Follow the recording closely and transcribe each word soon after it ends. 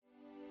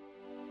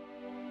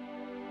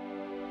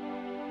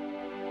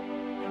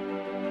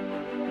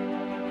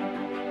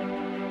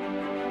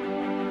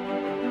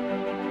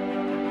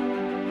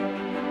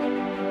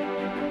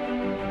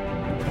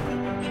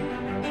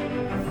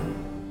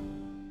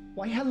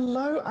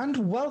hello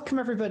and welcome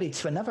everybody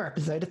to another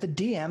episode of the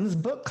DM's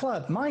Book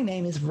Club. My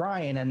name is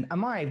Ryan and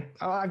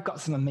I've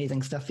got some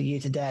amazing stuff for you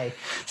today,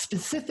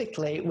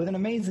 specifically with an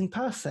amazing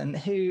person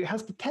who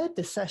has prepared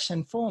this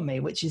session for me,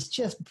 which is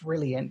just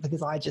brilliant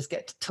because I just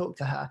get to talk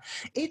to her.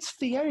 It's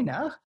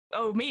Fiona.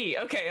 Oh, me?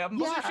 Okay, I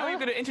wasn't sure you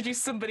were going to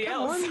introduce somebody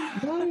else.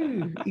 No,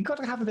 you've got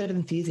to have a bit of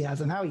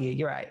enthusiasm. How are you?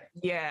 You're right.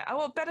 Yeah,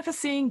 well, better for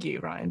seeing you,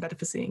 Ryan. Better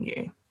for seeing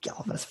you.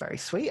 Oh, that's very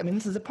sweet. I mean,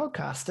 this is a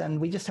podcast, and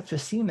we just have to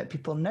assume that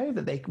people know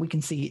that we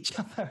can see each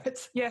other.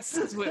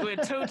 Yes, we're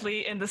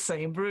totally in the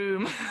same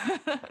room.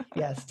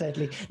 Yes,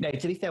 totally. No,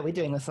 to be fair, we're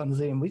doing this on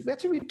Zoom. We've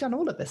done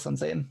all of this on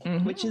Zoom,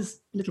 which is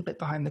a little bit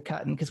behind the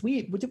curtain, because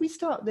did we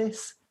start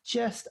this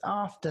just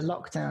after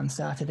lockdown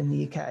started in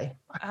the UK?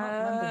 I can't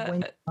remember when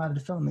we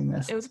started filming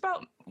this. It was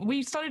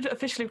we started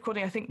officially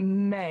recording, I think,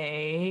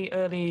 early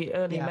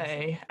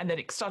May, and then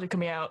it started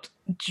coming out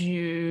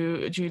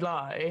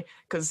July,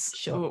 because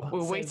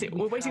we're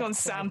waiting on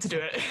Sam to do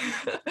it.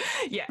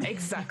 Yeah,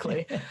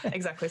 exactly.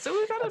 So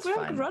we've had a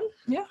good run.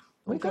 Yeah.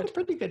 We've got a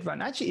pretty good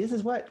run. Actually, this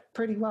has worked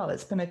pretty well.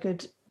 It's been a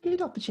good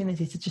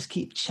opportunity to just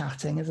keep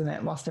chatting, isn't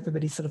it, whilst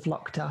everybody's sort of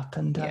locked up.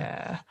 And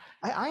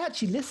I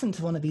actually listened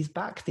to one of these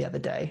back the other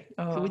day.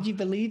 Oh. Would you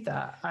believe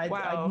that? I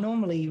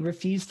normally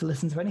refuse to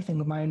listen to anything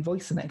with my own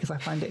voice in it because I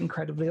find it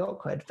incredibly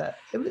awkward, but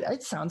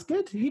it sounds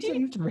good. You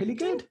did really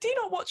good. Do you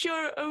not watch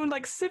your own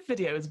Civ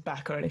videos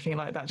back or anything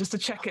like that just to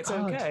check it's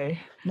okay?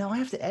 No, I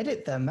have to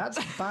edit them. That's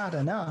bad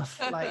enough.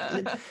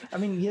 I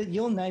mean,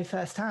 you'll know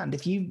firsthand,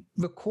 if you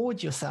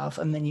record yourself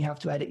and then you have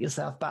to edit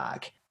yourself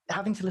back,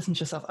 having to listen to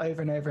yourself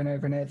over and over and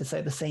over and over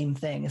say the same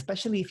thing,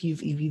 especially if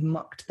you've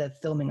mucked the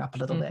filming up a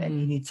little bit and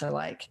you need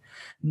to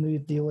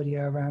move the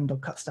audio around or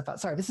cut stuff out.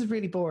 Sorry, this is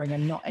really boring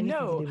and not anything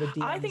to do with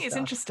DM I think it's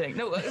interesting.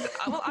 No,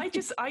 well,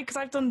 because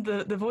I've done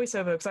the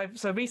voiceover,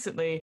 so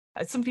recently,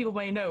 as some people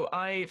may know,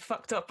 I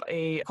fucked up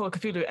a Call of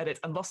Cthulhu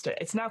edit and lost it.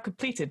 It's now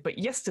completed, but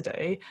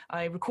yesterday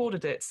I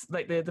recorded it,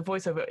 the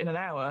voiceover, in an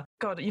hour.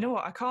 God, you know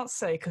what? I can't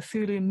say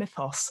Cthulhu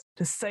Mythos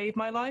to save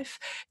my life.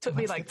 It took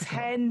me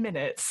 10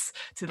 minutes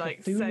to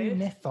Cthulhu say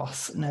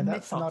Mythos. No,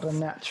 that's not a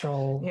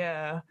natural.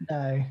 Yeah.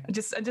 No.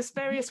 Just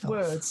various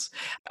words.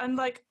 And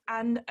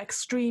an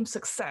extreme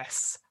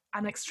success.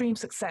 An extreme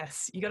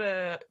success. You got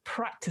to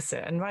practice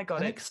it, and I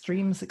got it.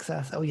 Extreme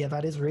success. Oh yeah,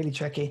 that is really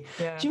tricky.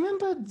 Yeah. Do you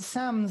remember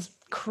Sam's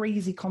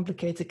crazy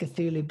complicated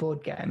Cthulhu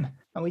board game?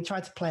 And we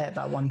tried to play it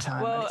that one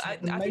time. Well,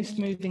 and it's most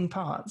moving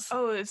parts.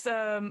 Oh, it's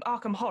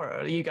Arkham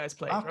Horror. You guys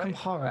played, Arkham right?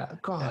 Horror.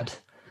 God.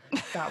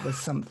 Yeah. That was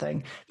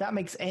something. That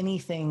makes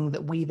anything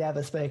that we've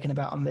ever spoken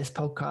about on this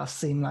podcast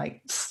seem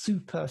like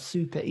super,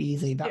 super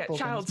easy. That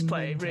child's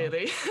play,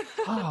 really.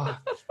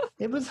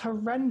 It was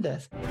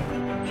horrendous.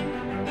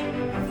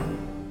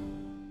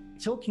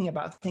 Talking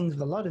about things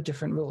with a lot of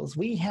different rules,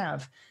 we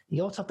have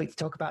your topic to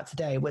talk about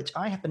today, which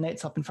I have the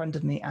notes up in front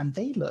of me, and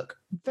they look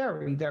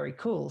very, very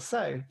cool.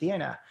 So,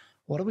 Fiona,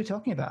 what are we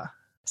talking about?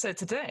 So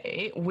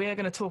today we're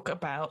going to talk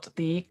about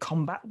the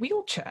combat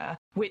wheelchair,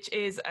 which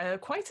is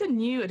quite a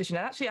new addition.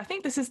 And actually, I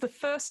think this is the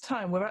first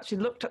time we've actually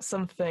looked at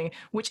something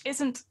which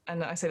isn't,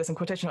 and I say this in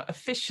quotation, not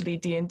officially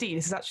D&D.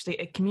 This is actually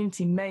a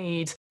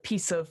community-made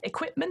piece of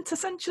equipment,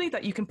 essentially,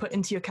 that you can put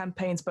into your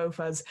campaigns both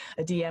as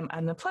a DM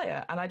and a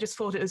player. And I just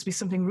thought it would be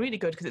something really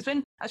good because it's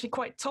been actually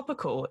quite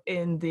topical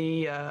in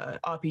the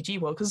RPG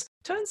world, because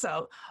turns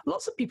out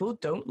lots of people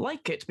don't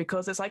like it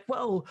because it's like,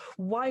 well,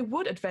 why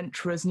would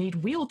adventurers need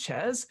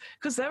wheelchairs?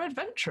 Because they're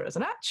adventurers.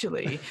 And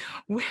actually,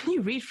 when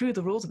you read through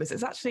the rules of this,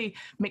 it actually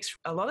makes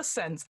a lot of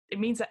sense. It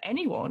means that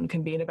anyone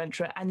can be an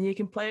adventurer and you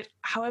can play it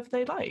however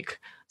they like.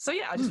 So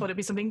yeah, I just thought it'd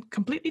be something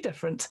completely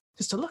different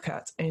just to look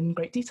at in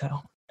great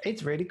detail.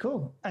 It's really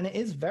cool. And it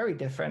is very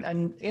different,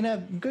 and in a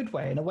good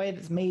way, in a way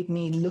that's made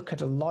me look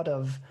at a lot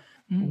of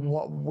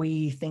what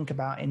we think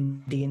about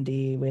in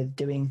D&D with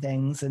doing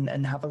things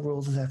and how the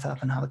rules are set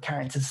up and how the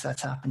characters are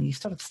set up. And you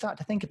sort of start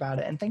to think about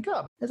it and think,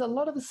 there's a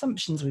lot of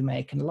assumptions we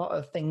make and a lot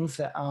of things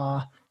that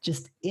are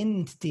just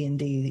in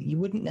D&D that you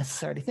wouldn't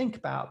necessarily think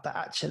about, but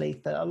actually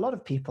for a lot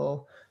of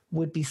people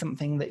would be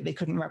something that they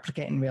couldn't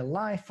replicate in real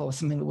life or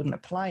something that wouldn't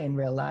apply in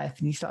real life.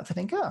 And you start to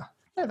think,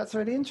 that's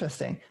really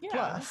interesting. Yeah.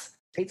 Plus,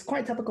 it's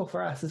quite topical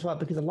for us as well,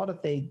 because a lot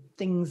of the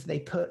things they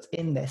put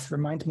in this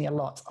remind me a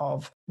lot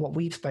of what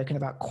we've spoken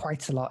about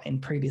quite a lot in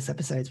previous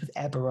episodes with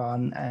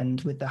Eberron and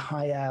with the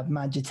higher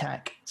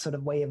Magitech sort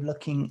of way of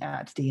looking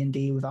at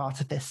D&D with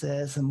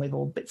artificers and with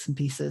all bits and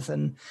pieces.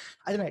 And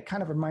I don't know, it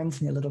kind of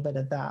reminds me a little bit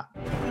of that.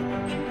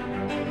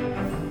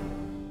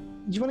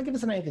 Do you want to give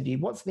us an overview?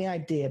 What's the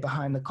idea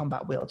behind the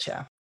combat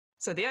wheelchair?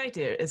 So the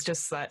idea is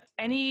just that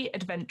any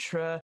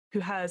adventurer who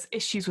has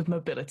issues with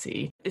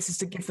mobility, this is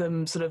to give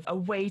them sort of a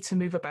way to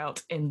move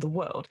about in the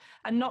world.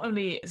 And not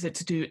only is it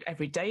to do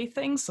everyday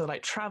things, so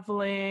like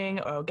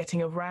traveling or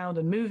getting around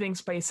and moving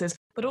spaces,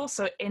 but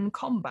also in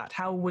combat.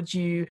 How would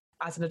you,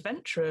 as an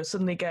adventurer,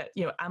 suddenly get,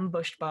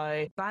 ambushed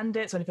by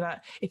bandits or anything like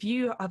that? If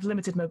you have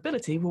limited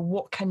mobility, well,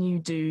 what can you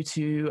do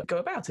to go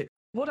about it?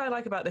 what I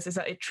like about this is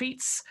that it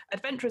treats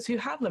adventurers who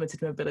have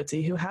limited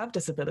mobility, who have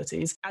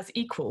disabilities, as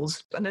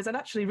equals. And there's an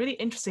actually really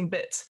interesting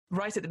bit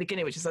right at the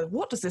beginning, which is like,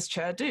 what does this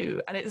chair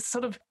do? And it's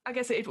sort of, I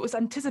guess it was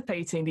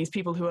anticipating these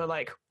people who are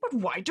like, but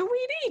why do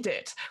we need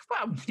it?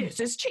 Well, this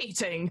is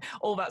cheating,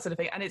 all that sort of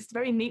thing. And it's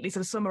very neatly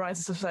sort of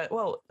summarizes, sort of like,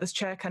 well, this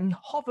chair can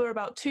hover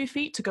about 2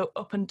 feet to go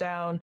up and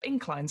down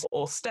inclines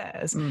or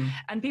stairs.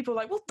 And people are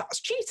like, well, that's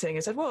cheating. I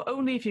said, well,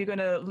 only if you're going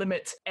to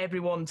limit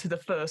everyone to the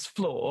first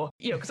floor,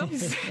 because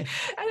obviously,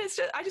 and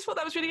I just thought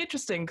that was really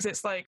interesting because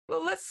it's like,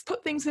 well, let's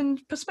put things in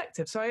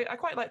perspective. So I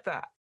quite like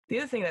that. The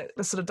other thing that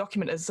the sort of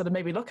document has sort of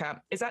made me look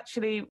at is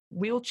actually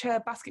wheelchair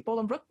basketball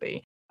and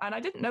rugby. And I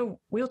didn't know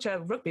wheelchair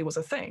rugby was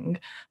a thing.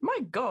 My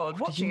God,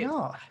 watching it.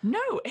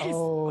 No, it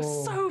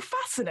is so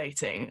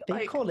fascinating.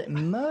 They call it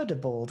murder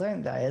ball,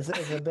 don't they? As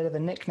a bit of a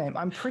nickname.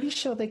 I'm pretty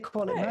sure they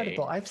call it murder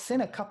ball. I've seen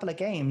a couple of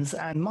games,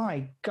 and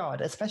my God,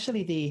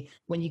 especially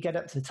when you get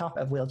up to the top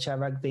of wheelchair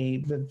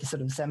rugby with the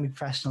sort of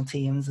semi-professional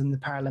teams and the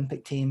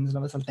Paralympic teams and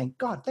all this sort of thing.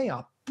 God, they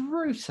are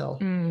brutal.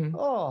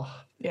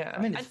 Yeah.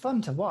 I mean, it's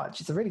fun to watch.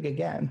 It's a really good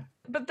game.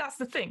 But that's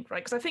the thing,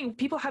 right? Because I think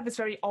people have this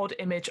very odd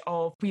image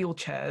of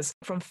wheelchairs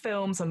from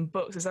films and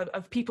books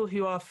of people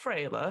who are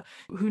frailer,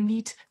 who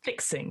need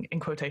fixing, in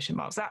quotation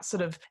marks. That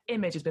sort of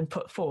image has been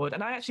put forward.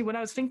 And I actually, when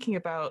I was thinking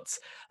about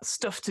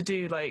stuff to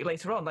do like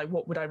later on, like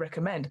what would I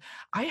recommend?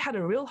 I had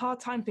a real hard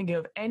time thinking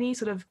of any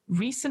sort of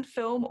recent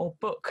film or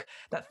book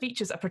that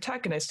features a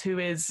protagonist who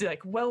is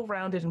like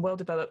well-rounded and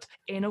well-developed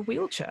in a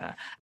wheelchair.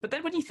 But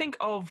then when you think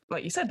of,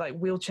 like you said, like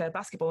wheelchair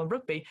basketball and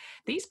rugby,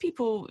 these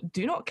people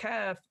do not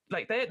care.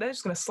 Like they're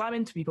just going to slam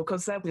into people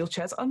because their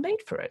wheelchairs are made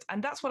for it.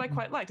 And that's what I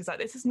quite liked, is that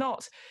this is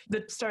not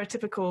the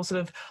stereotypical sort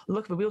of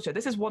look of a wheelchair.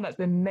 This is one that's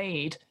been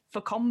made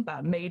for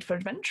combat, made for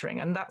adventuring.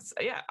 And that's,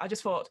 I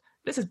just thought,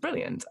 this is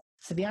brilliant.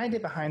 So the idea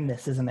behind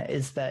this, isn't it,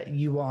 is that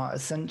you are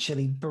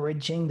essentially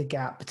bridging the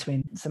gap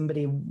between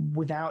somebody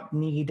without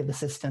need of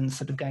assistance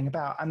sort of going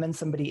about and then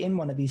somebody in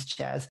one of these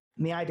chairs.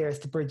 And the idea is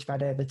to bridge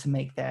that over to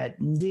make there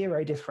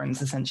zero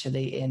difference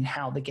essentially in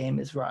how the game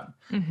is run.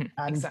 And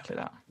exactly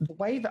that. The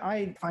way that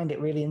I find it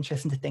really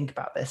interesting to think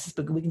about this is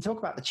because we can talk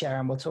about the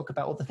chair and we'll talk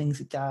about all the things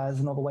it does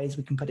and all the ways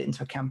we can put it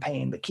into a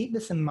campaign. But keep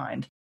this in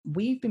mind.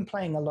 We've been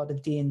playing a lot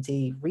of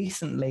D&D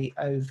recently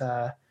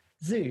over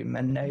Zoom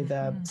and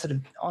over sort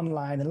of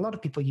online, and a lot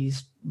of people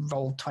use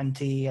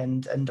Roll20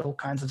 and all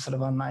kinds of sort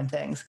of online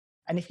things.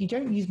 And if you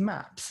don't use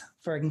maps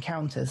for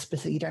encounters,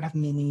 specifically you don't have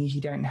minis,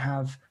 you don't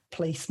have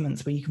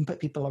placements where you can put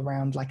people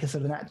around like a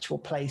sort of an actual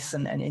place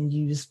and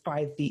use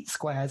 5 feet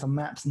squares on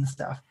maps and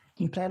stuff.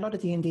 You play a lot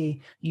of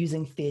D&D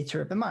using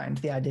theatre of the mind,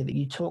 the idea that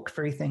you talk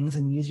through things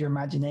and use your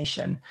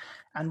imagination.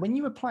 And when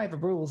you apply the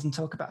rules and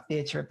talk about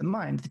theatre of the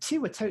mind, the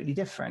two are totally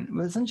different.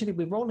 Essentially,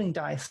 we're rolling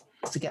dice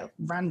to get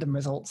random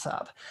results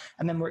up,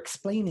 and then we're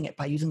explaining it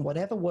by using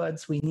whatever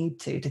words we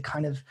need to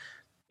kind of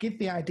give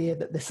the idea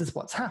that this is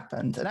what's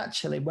happened. And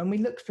actually, when we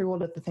look through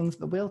all of the things that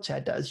the wheelchair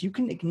does, you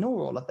can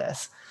ignore all of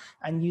this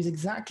and use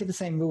exactly the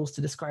same rules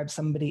to describe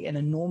somebody in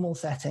a normal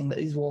setting that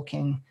is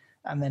walking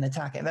and then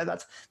attacking.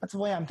 That's the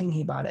way I'm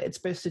thinking about it. It's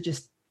supposed to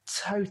just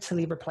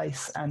totally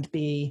replace and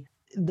be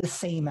the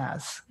same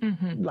as,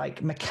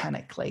 like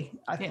mechanically.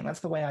 I think that's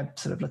the way I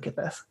sort of look at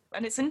this.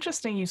 And it's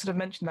interesting you sort of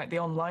mentioned like the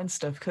online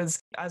stuff, because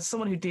as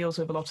someone who deals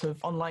with a lot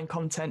of online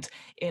content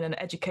in an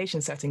education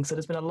setting, so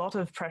there's been a lot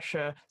of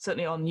pressure,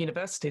 certainly on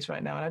universities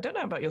right now. And I don't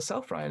know about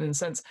yourself, Ryan, in the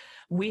sense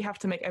we have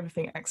to make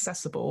everything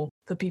accessible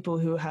for people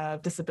who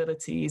have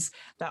disabilities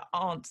that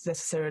aren't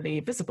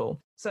necessarily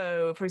visible.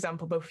 So, for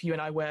example, both you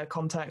and I wear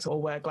contacts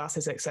or wear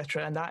glasses,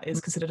 etc., and that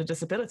is considered a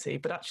disability.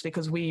 But actually,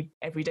 because we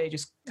every day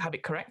just have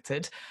it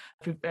corrected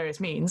through various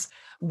means,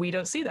 we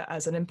don't see that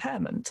as an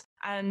impairment.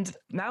 And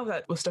now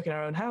that we're stuck in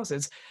our own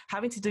houses,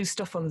 having to do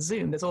stuff on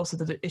Zoom, there's also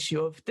the issue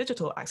of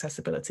digital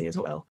accessibility as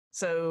well.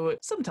 So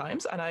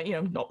sometimes, and I,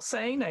 not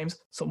saying names,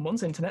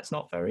 someone's internet's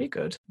not very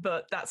good,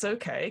 but that's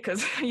okay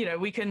because,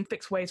 we can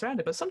fix ways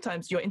around it. But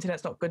sometimes your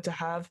internet's not good to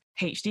have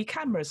HD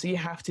cameras, so you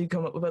have to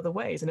come up with other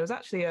ways. And there was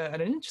actually an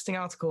interesting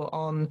article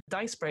on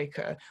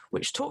Dicebreaker,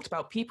 which talked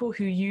about people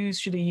who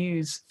usually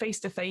use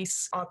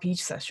face-to-face RPG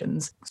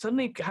sessions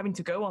suddenly having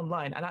to go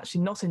online and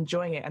actually not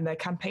enjoying it, and their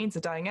campaigns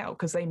are dying out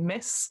because they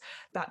miss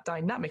that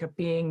dynamic of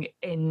being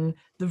in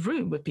the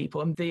room with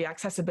people, and the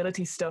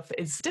accessibility stuff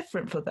is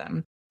different for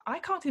them. I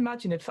can't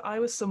imagine if I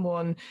was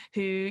someone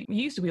who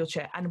used a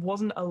wheelchair and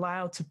wasn't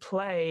allowed to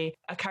play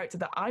a character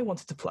that I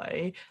wanted to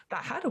play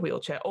that had a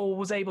wheelchair or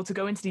was able to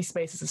go into these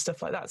spaces and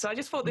stuff like that. So I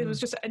just thought it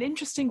was just an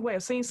interesting way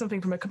of seeing something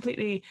from a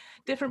completely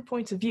different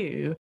point of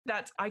view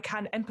that I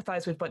can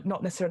empathize with but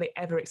not necessarily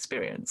ever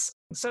experience.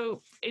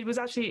 So it was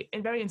actually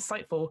very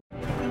insightful.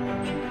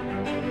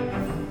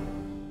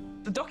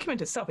 The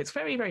document itself, it's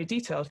very, very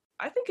detailed.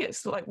 I think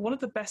it's like one of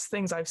the best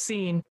things I've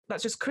seen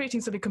that's just creating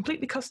something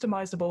completely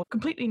customizable,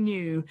 completely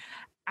new,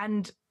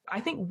 and I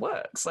think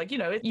works. Like,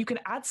 you can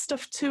add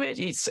stuff to it.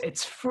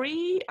 It's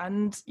free,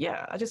 and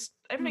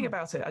everything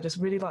about it I just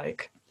really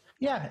like.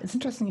 Yeah, it's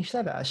interesting you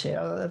said that, actually.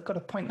 I've got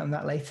a point on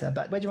that later,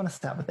 but where do you want to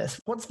start with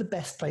this? What's the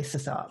best place to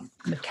start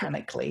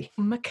mechanically?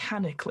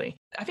 Mechanically,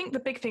 I think the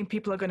big thing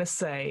people are going to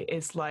say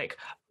is like,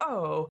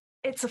 oh,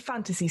 it's a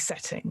fantasy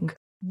setting.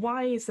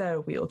 Why is there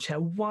a wheelchair?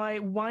 Why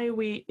are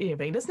we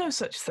innovating? There's no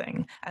such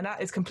thing. And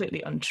that is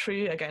completely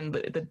untrue. Again,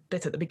 the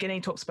bit at the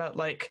beginning talks about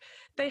like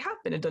they have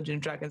been in Dungeons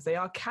and Dragons. They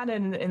are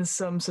canon in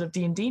some sort of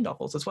D&D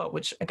novels as well,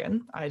 which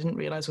again, I didn't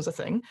realize was a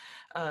thing.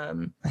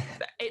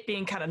 It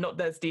being canon, not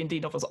there's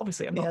D&D novels.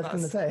 Obviously, I'm not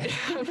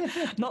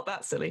not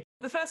that silly.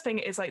 The first thing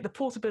is like the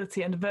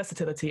portability and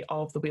versatility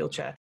of the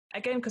wheelchair.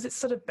 Again, because it's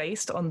sort of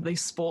based on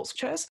these sports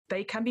chairs,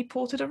 they can be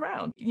ported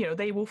around. You know,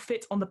 they will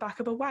fit on the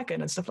back of a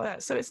wagon and stuff like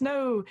that. So it's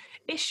no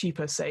issue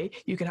per se.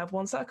 You can have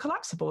ones that are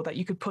collapsible that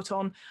you could put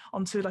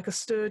onto like a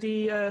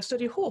sturdy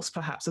horse,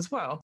 perhaps as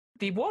well.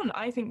 The one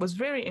I think was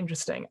very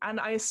interesting, and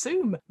I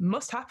assume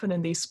must happen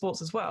in these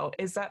sports as well,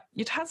 is that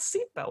it has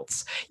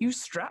seatbelts. You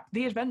strap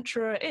the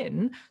adventurer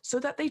in so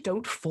that they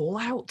don't fall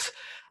out.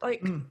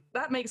 Like,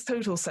 that makes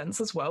total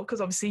sense as well, because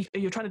obviously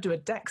you're trying to do a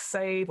dex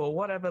save or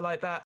whatever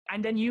like that,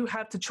 and then you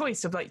have the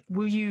choice of like,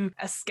 will you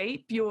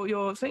escape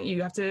your thing?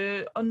 You have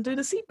to undo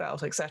the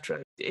seatbelt,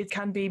 etc. It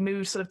can be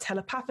moved sort of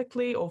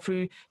telepathically or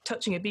through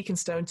touching a beacon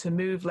stone to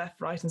move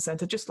left, right, and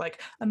center, just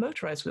like a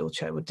motorized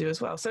wheelchair would do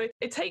as well. So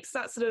it takes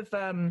that sort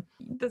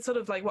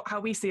of like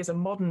how we see as a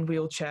modern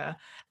wheelchair,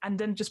 and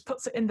then just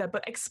puts it in there,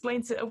 but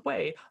explains it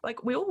away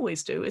like we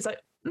always do. Is like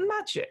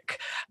magic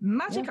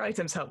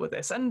items help with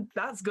this, and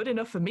that's good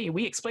enough for me.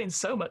 We explain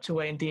so much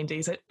away in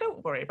D&D, so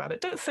don't worry about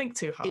it. Don't think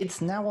too hard. It's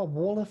now a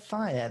wall of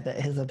fire that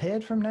has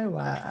appeared from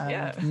nowhere,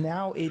 and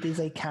now it is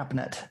a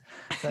cabinet.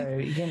 So,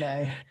 you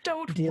know,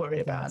 don't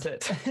worry about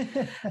it.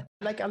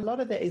 Like, a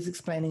lot of it is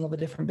explaining all the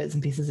different bits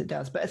and pieces it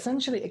does, but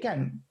essentially,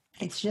 again,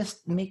 it's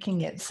just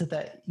making it so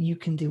that you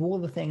can do all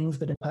the things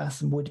that a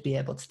person would be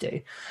able to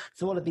do.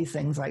 So all of these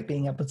things, like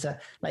being able to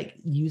like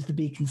use the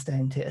beacon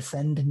stone to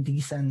ascend and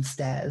descend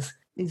stairs,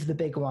 is the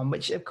big one,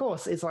 which of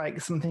course is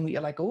like something that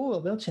you're like, oh, a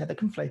wheelchair that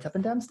can float up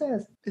and down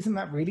stairs. Isn't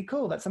that really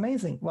cool? That's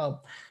amazing.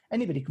 Well,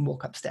 anybody can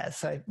walk upstairs,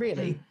 so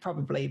really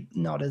probably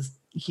not as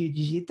huge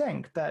as you'd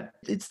think, but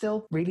it's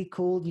still really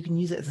cool. You can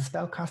use it as a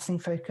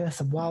spellcasting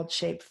focus, a wild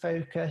shape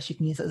focus. You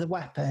can use it as a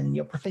weapon.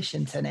 You're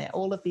proficient in it.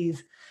 All of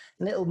these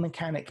little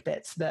mechanic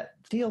bits that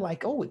feel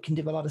like, oh, it can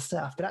do a lot of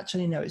stuff, but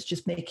actually no, it's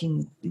just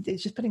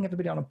putting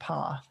everybody on a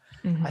par.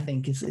 I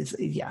think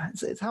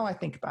it's how I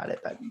think about it,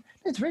 but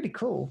it's really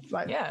cool.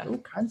 Like, all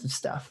kinds of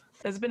stuff.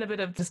 There's been a bit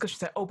of discussion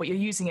saying, oh, but you're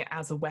using it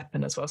as a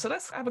weapon as well. So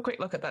let's have a quick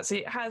look at that. So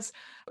it has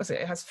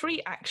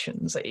 3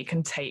 actions that it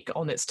can take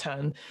on its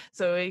turn.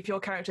 So if your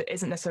character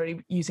isn't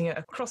necessarily using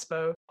a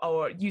crossbow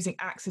or using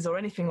axes or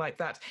anything like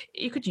that,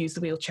 you could use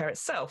the wheelchair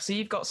itself. So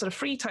you've got sort of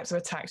 3 types of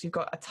attacks. You've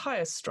got a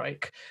tire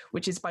strike,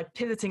 which is by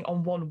pivoting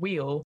on one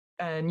wheel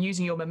and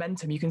using your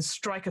momentum, you can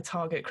strike a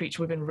target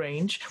creature within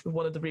range with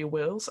one of the rear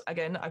wheels.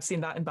 Again, I've seen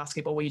that in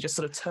basketball where you just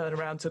sort of turn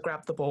around to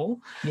grab the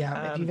ball.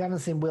 Yeah, if you haven't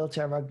seen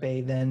wheelchair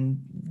rugby,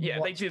 then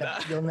they do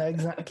that. You'll know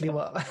exactly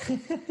what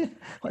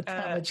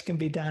damage can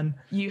be done.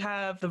 You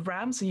have the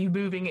ram, so you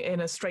moving in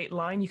a straight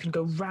line, you can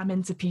go ram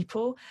into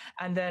people.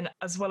 And then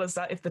as well as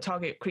that, if the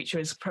target creature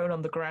is prone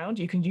on the ground,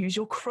 you can use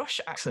your crush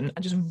action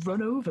and just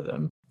run over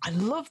them. I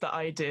love that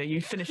idea.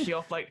 You finish you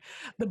off like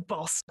the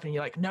boss and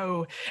you're like,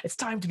 no, it's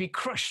time to be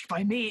crushed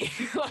by me.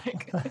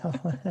 Like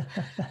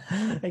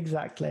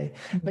exactly.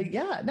 But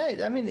yeah, no,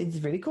 I mean, it's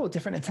really cool.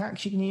 Different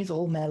attacks you can use,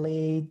 all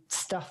melee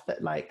stuff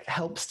that like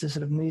helps to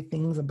sort of move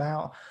things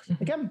about.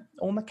 Again,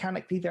 all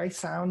mechanically very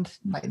sound.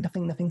 Like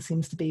nothing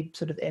seems to be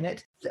sort of in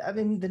it. I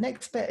mean, the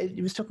next bit,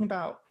 it was talking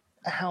about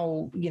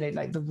how, you know,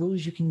 like the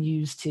rules you can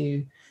use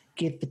to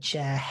give the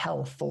chair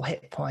health or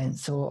hit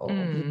points or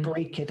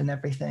break it and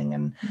everything.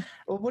 And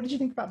what did you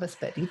think about this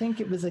bit? Do you think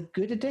it was a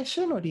good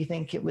addition, or do you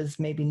think it was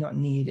maybe not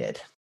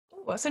needed?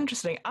 Oh, that's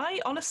interesting. I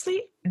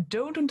honestly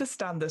don't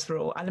understand this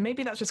rule, and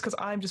maybe that's just because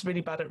I'm just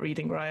really bad at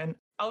reading, Ryan.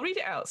 I'll read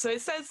it out. So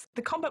it says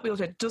the combat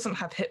wheelchair doesn't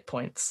have hit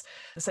points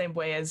the same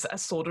way as a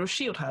sword or a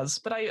shield has,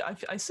 but I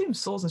assume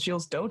swords and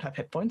shields don't have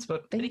hit points.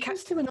 But they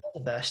used to in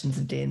older versions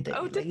of D&D.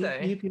 Oh, did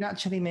they? You could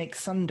actually make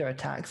sunder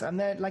attacks, and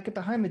they're like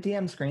behind the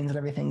DM screens and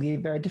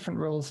everything. There are different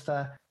rules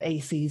for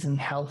ACs and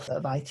health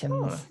of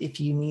items if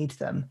you need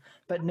them.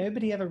 But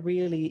nobody ever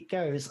really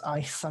goes,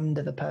 I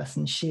sunder the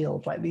person's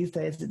shield. Like these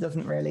days, it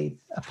doesn't really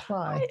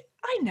apply.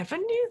 I never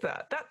knew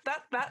that.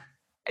 That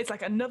it's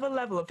like another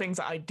level of things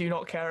that I do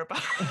not care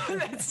about.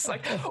 It's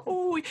like,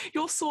 oh,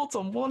 your sword's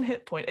on 1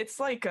 hit point. It's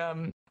like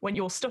when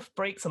your stuff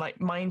breaks in like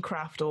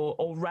Minecraft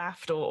or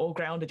Raft or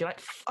Grounded, you're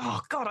like,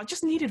 oh God, I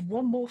just needed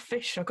 1 more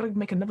fish. I've got to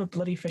make another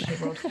bloody fishing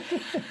rod.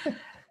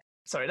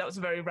 Sorry, that was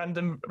a very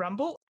random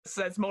ramble. It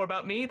says more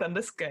about me than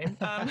this game.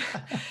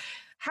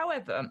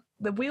 However,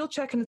 the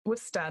wheelchair can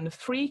withstand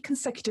 3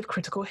 consecutive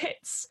critical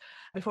hits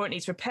before it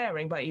needs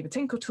repairing by either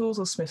Tinker Tools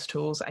or Smith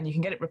Tools, and you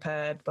can get it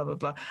repaired, blah, blah,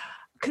 blah.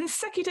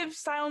 Consecutive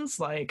sounds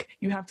like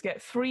you have to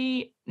get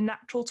 3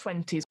 natural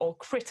 20s or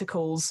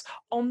criticals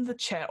on the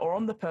chair or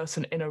on the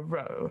person in a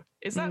row.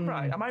 Is that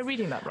right? Am I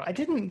reading that right? I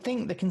didn't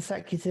think the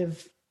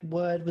consecutive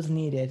word was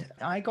needed.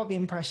 I got the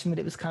impression that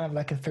it was kind of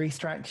like a 3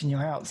 strikes and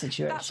you're out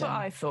situation. That's what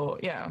I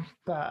thought, yeah.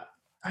 But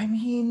I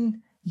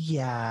mean,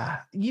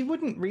 yeah, you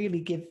wouldn't really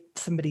give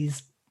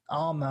somebody's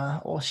armor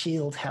or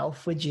shield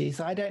health, would you?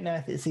 So I don't know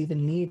if it's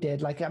even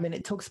needed. Like, I mean,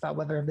 it talks about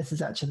whether this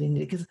is actually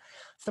needed because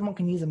someone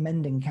can use a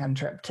mending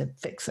cantrip to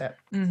fix it.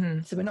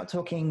 So we're not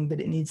talking that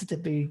it needs to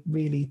be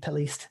really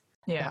policed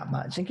that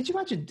much. And could you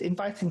imagine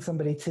inviting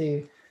somebody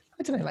to,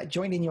 I don't know, like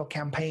join in your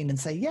campaign and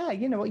say, yeah,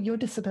 you know what, your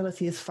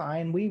disability is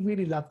fine. We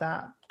really love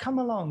that. Come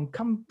along,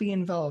 come be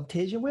involved.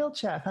 Here's your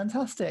wheelchair.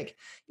 Fantastic.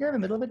 You're in the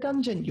middle of a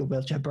dungeon. Your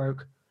wheelchair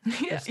broke.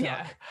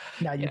 Yeah.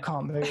 Now you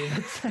can't move.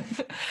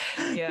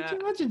 Yeah. Could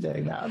you imagine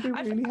doing that?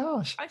 That'd be really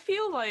harsh. I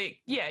feel like,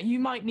 you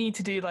might need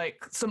to do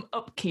like some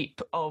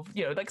upkeep of,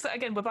 like, so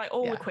again, with like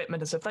all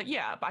equipment and stuff, like,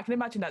 but I can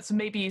imagine that. So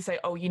maybe you say,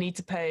 oh, you need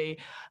to pay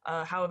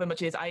however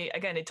much it is.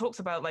 Again, it talks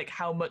about like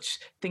how much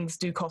things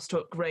do cost to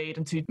upgrade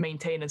and to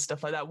maintain and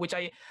stuff like that, which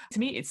to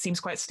me, it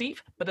seems quite steep.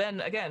 But then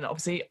again,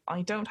 obviously,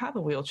 I don't have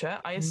a wheelchair.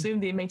 I assume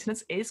the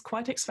maintenance is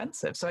quite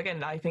expensive. So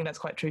again, I think that's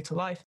quite true to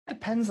life. It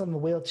depends on the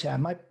wheelchair.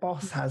 My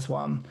boss has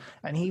one.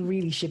 And he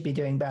really should be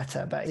doing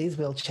better, but his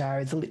wheelchair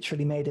is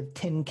literally made of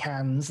tin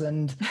cans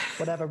and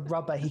whatever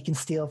rubber he can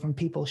steal from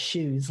people's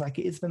shoes. Like,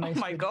 it is the most...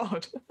 Oh my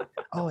God.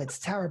 Oh, it's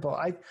terrible.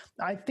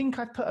 I think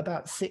I've put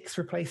about 6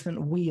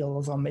 replacement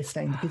wheels on this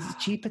thing because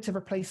it's cheaper to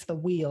replace the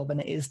wheel than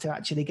it is to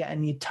actually get a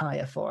new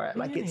tire for it.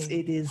 Like,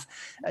 it is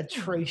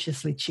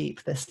atrociously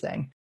cheap, this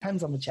thing.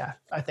 Depends on the chair,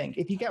 I think.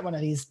 If you get one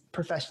of these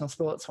professional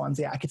sports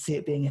ones, I could see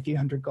it being a few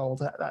hundred gold.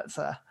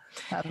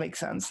 That makes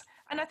sense.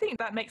 And I think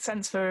that makes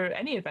sense for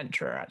any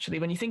adventurer, actually.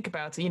 When you think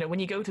about it, when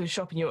you go to the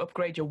shop and you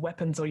upgrade your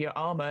weapons or your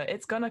armor,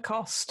 it's going to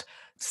cost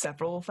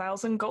several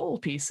thousand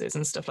gold pieces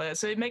and stuff like that.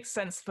 So it makes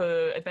sense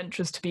for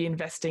adventurers to be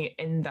investing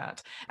in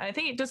that. And I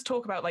think it does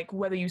talk about like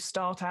whether you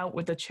start out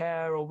with the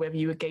chair or whether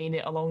you gain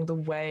it along the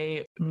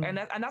way. And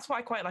that's what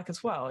I quite like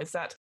as well, is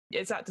that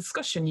it's that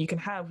discussion you can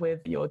have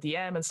with your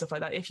DM and stuff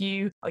like that. If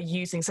you are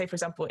using, say, for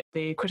example,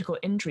 the critical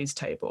injuries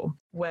table,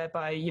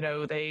 whereby,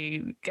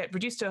 they get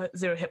reduced to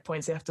 0 hit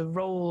points, they have to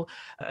roll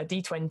a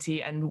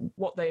d20, and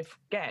what they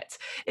get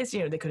is,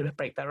 they could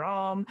break their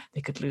arm,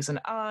 they could lose an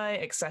eye,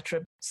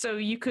 etc. So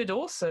you could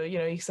also,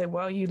 you say,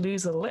 well, you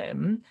lose a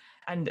limb.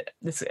 And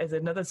this is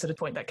another sort of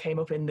point that came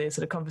up in the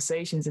sort of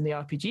conversations in the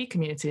RPG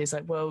community, is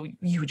like, well,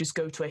 you would just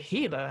go to a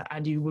healer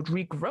and you would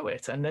regrow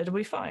it and it'll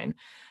be fine.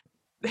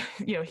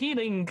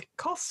 Healing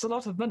costs a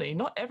lot of money.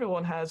 Not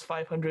everyone has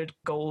 500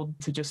 gold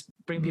to just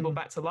bring people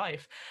back to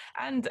life.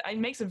 And it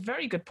makes a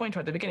very good point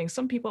right at the beginning.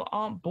 Some people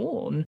aren't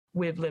born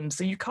with limbs,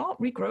 so you can't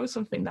regrow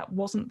something that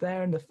wasn't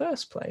there in the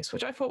first place,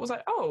 which I thought was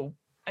like, oh,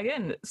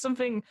 again,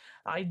 something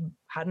I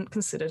hadn't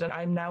considered, and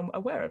I'm now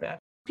aware of it.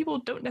 People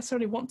don't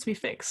necessarily want to be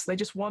fixed. They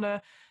just want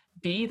to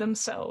be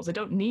themselves. They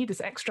don't need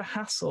this extra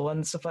hassle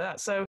and stuff like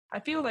that. So I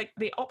feel like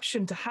the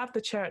option to have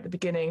the chair at the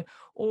beginning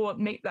or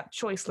make that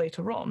choice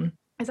later on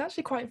is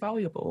actually quite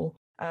valuable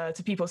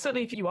to people.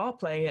 Certainly if you are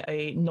playing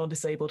a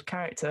non-disabled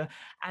character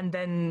and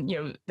then,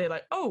 they're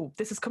like, oh,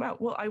 this has come out.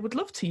 Well, I would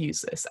love to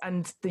use this.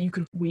 And then you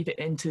could weave it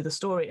into the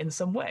story in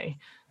some way.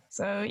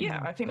 So,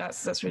 I think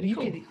that's really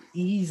cool. You could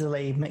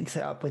easily mix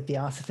it up with the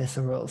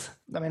artificer rules.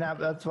 I mean,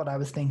 that's what I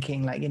was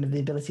thinking, like, the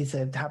ability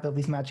to have all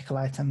these magical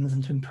items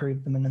and to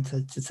improve them and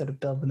to sort of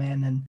build them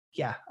in. And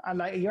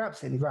you're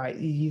absolutely right.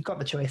 You've got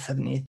the choice,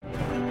 haven't you?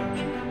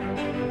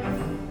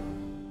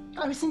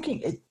 I was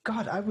thinking,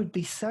 God, I would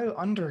be so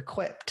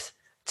under-equipped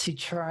to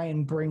try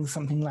and bring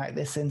something like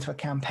this into a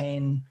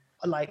campaign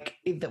like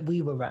that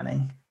we were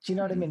running. Do you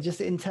know what I mean? Just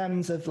in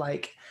terms of,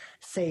 like,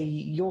 say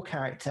your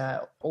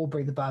character,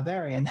 Aubrey the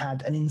Barbarian,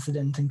 had an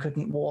incident and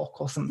couldn't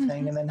walk or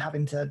something, and then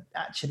having to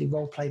actually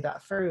role-play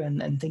that through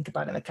and think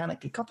about it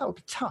mechanically. God, that would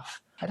be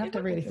tough. I'd have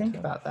to really think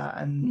about that.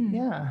 And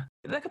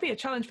that could be a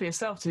challenge for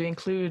yourself to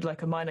include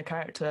like a minor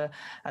character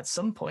at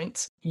some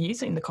point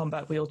using the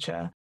combat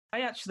wheelchair.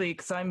 I actually,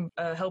 because I'm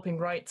helping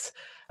write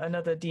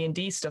another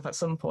D&D stuff at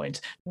some point,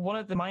 one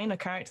of the minor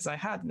characters I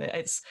had,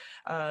 it's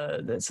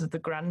sort of the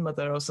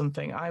grandmother or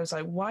something. I was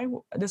like, why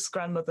this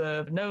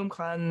grandmother, Gnome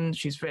Clan,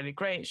 she's really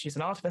great. She's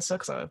an artificer,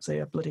 because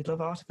I bloody love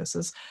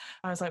artificers.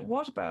 I was like,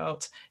 what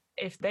about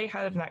if they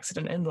had an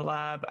accident in the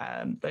lab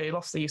and they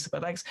lost the use of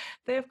their legs?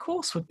 They, of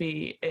course, would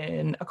be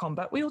in a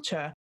combat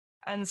wheelchair.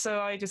 And so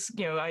I just,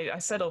 I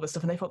said all this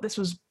stuff and they thought this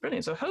was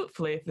brilliant. So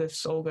hopefully if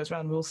this all goes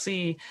around, we'll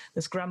see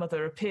this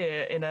grandmother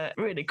appear in a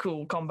really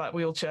cool combat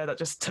wheelchair that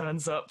just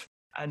turns up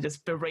and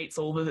just berates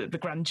all the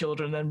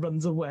grandchildren and then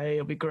runs away.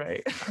 It'll be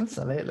great.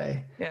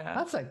 Absolutely. Yeah.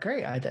 That's a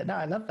great idea. No,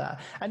 I love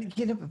that. And,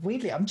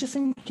 weirdly, I'm just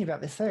thinking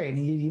about this theory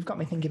and you've got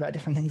me thinking about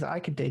different things that I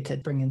could do to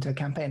bring into a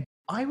campaign.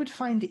 I would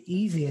find it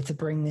easier to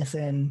bring this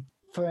in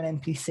for an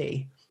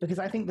NPC because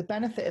I think the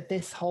benefit of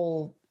this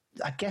whole,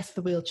 I guess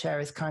the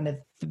wheelchair is kind of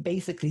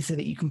basically so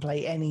that you can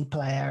play any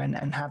player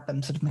and have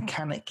them sort of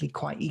mechanically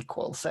quite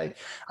equal. So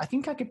I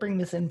think I could bring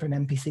this in for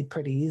an NPC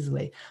pretty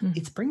easily.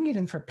 It's bringing it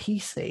in for a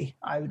PC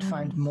I would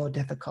find more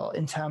difficult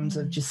in terms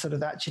of just sort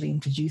of actually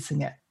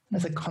introducing it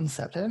as a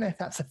concept. I don't know if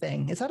that's a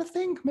thing. Is that a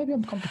thing? Maybe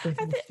I'm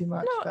complicating this too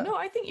much. No,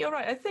 I think you're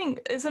right. I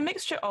think it's a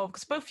mixture of,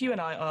 because both you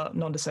and I are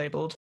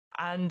non-disabled,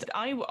 and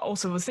I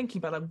also was thinking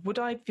about, like, would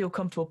I feel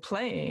comfortable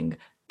playing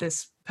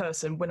this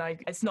person when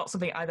it's not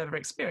something I've ever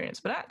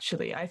experienced. But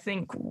actually, I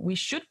think we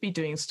should be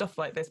doing stuff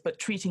like this, but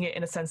treating it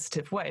in a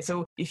sensitive way.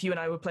 So if you and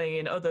I were playing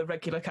in other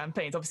regular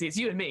campaigns, obviously it's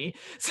you and me,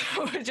 so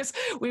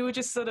we would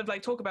just sort of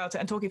like talk about it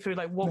and talk it through,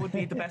 like what would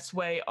be the best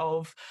way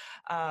of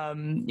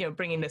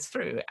bringing this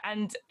through.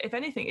 And if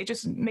anything, it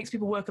just makes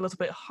people work a little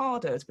bit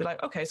harder to be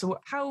like, okay, so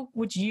how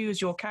would you use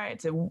your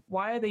character?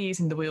 Why are they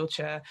using the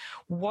wheelchair?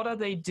 What are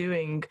they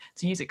doing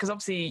to use it? Because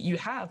obviously you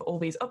have all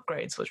these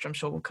upgrades, which I'm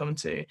sure we'll come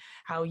to,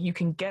 how you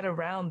can get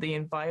around the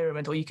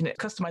environment, or you can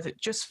customize it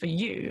just for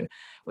you,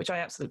 which I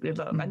absolutely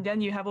love. And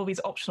then you have all these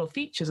optional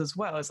features as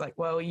well. It's like,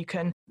 well, you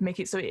can make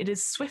it so it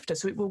is swifter,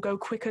 so it will go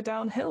quicker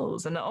down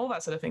hills and all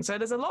that sort of thing. So I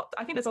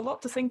think there's a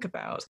lot to think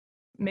about.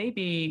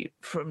 Maybe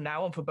from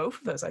now on for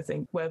both of us, I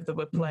think, whether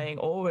we're playing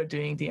or we're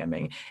doing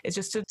DMing, is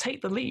just to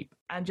take the leap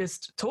and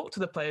just talk to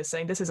the players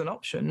saying, this is an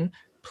option,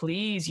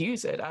 please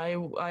use it. I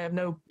have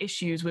no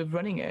issues with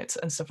running it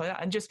and stuff like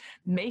that, and just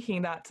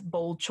making that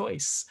bold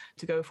choice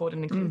to go forward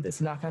and include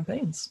this in our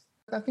campaigns.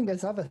 I think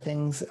there's other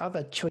things,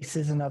 other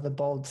choices and other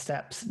bold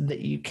steps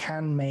that you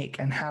can make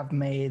and have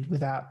made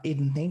without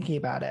even thinking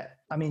about it.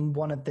 I mean,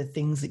 one of the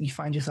things that you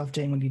find yourself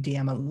doing when you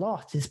DM a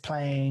lot is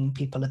playing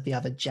people of the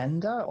other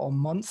gender or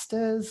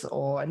monsters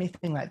or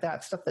anything like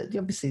that, stuff that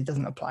obviously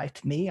doesn't apply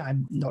to me.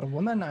 I'm not a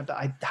woman.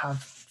 I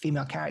have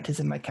female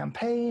characters in my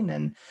campaign,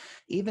 and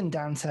even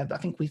down to, I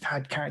think we've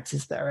had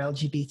characters that are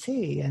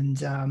LGBT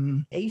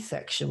and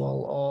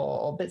asexual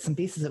or bits and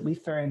pieces that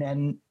we've thrown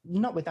in,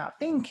 not without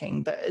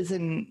thinking, but as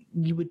in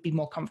you would be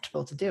more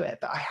comfortable to do it.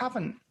 But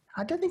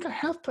I don't think I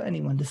have put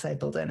anyone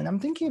disabled in, and I'm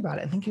thinking about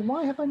it and thinking,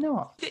 why have I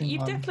not?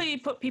 You've definitely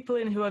put people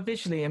in who are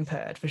visually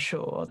impaired, for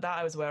sure. That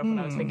I was aware of when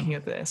I was thinking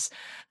of this.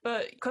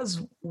 But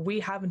because we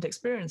haven't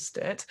experienced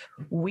it,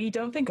 we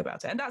don't think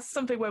about it. And that's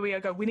something where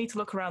we need to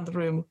look around the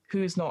room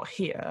who's not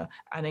here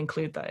and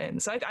include that in.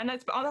 So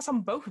that's on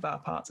both of our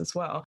parts as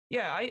well.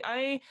 Yeah,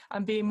 I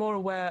am being more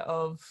aware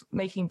of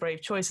making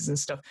brave choices and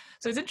stuff.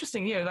 So it's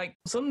interesting, like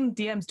some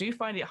DMs do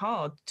find it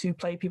hard to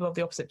play people of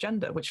the opposite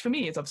gender, which for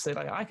me is obviously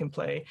like I can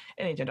play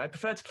any gender. I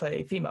prefer to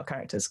play female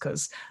characters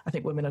because I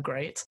think women are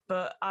great.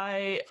 But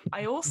I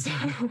also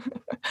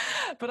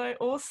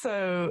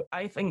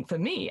I think for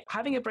me,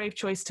 having a brave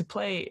choice to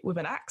play with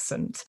an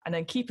accent and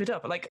then keep it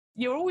up, like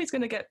you're always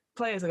going to get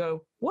players that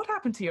go, what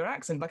happened to your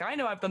accent? Like I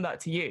know I've done that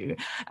to you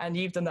and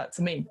you've done that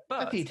to me,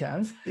 but a few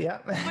times, yeah.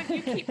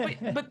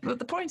 but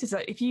the point is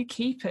that if you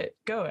keep it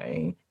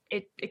going,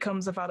 it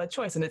becomes a valid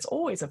choice, and it's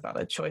always a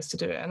valid choice to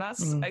do it. And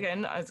that's,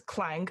 again, as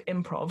Clang,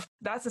 improv.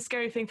 That's a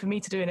scary thing for me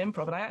to do in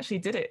improv, and I actually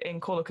did it in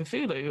Call of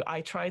Cthulhu.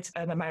 I tried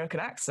an American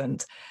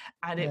accent,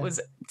 and it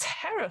was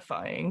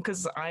terrifying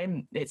because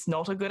it's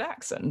not a good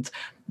accent.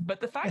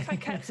 But the fact I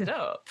kept it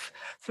up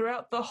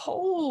throughout the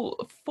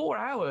whole 4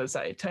 hours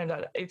that it turned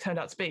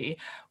out to be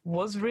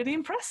was really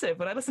impressive.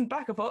 When I listened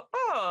back, I thought,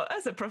 oh,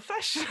 there's a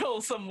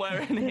professional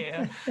somewhere in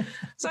here.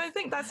 So I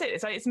think that's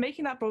it. It's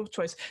making that bold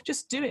choice,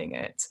 just doing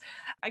it.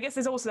 I guess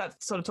there's also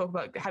that sort of talk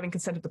about having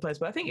consent of the players,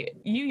 but I think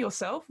you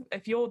yourself,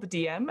 if you're the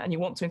DM and you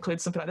want to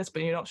include something like this,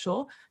 but you're not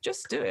sure,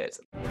 just do it.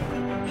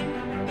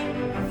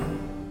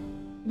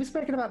 We've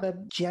spoken about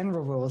the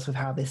general rules of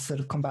how this sort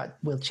of combat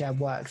wheelchair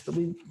works, but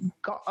we've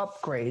got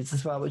upgrades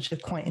as well, which are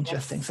quite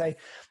interesting. Yes. So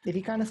if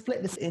you kind of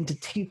split this into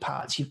two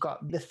parts, you've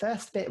got the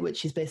first bit,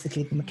 which is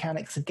basically the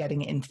mechanics of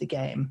getting it into the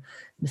game.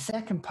 The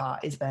second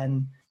part is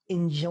then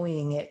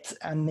enjoying it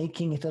and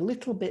making it a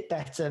little bit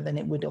better than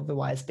it would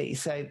otherwise be.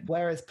 So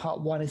whereas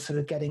part one is sort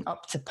of getting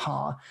up to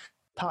par,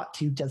 part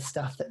two does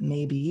stuff that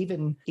maybe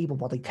even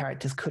able-bodied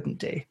characters couldn't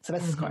do. So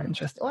this is quite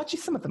interesting. Well, actually,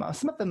 some of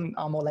them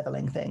are more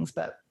leveling things,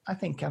 but I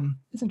think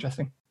it's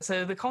interesting.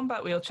 So the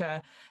combat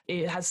wheelchair,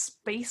 it has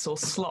space or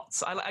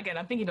slots. Again,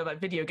 I'm thinking of like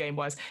video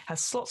game-wise,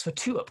 has slots for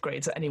 2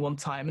 upgrades at any one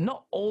time. And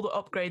not all the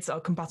upgrades are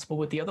compatible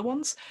with the other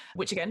ones,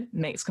 which again,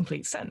 makes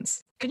complete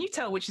sense. Can you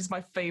tell which is my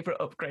favourite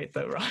upgrade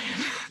though, Ryan?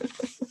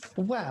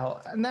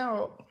 Well,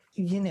 now,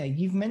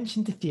 you've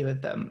mentioned a few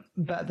of them,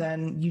 but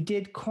then you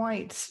did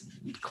quite,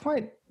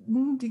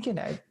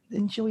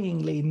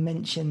 enjoyingly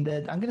mention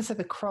I'm going to say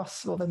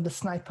the the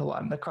sniper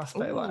one, the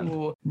crossbow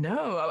one.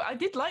 No, I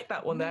did like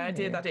that one there. I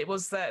did that. It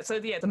was there. So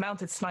the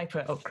mounted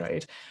sniper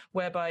upgrade,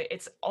 whereby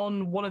it's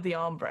on one of the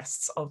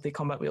armrests of the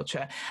combat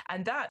wheelchair.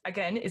 And that,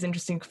 again, is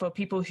interesting for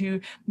people who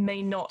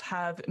may not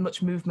have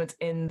much movement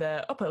in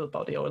their upper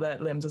body or their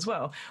limbs as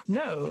well.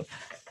 No,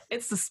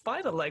 it's the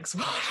spider legs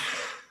one.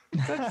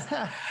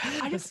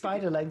 The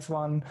spider legs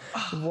one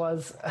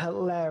was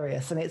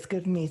hilarious, and it's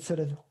given me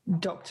sort of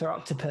Dr.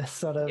 Octopus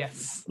sort of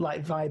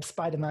like vibes,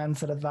 Spider-Man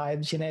sort of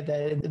vibes,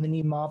 the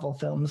new Marvel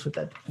films with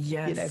the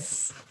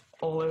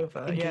all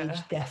over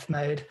engaged death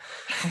mode.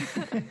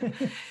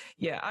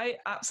 Yeah, I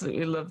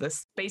absolutely love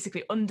this.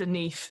 Basically,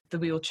 underneath the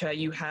wheelchair,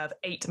 you have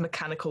 8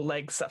 mechanical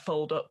legs that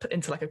fold up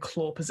into like a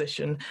claw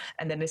position,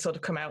 and then they sort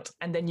of come out,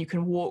 and then you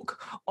can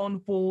walk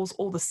on walls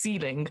or the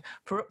ceiling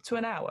for up to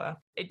an hour.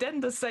 It then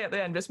does say at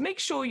the end, just make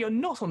sure you're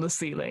not on the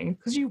ceiling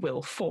because you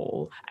will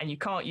fall, and you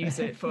can't use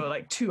it for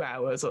like 2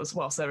 hours or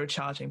whilst they're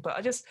recharging. But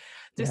I just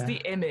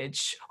the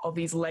image of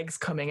these legs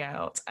coming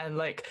out, and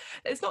like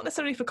it's not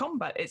necessarily for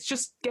combat. It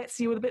just gets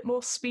you with a bit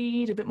more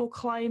speed, a bit more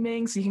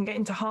climbing, so you can get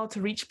into hard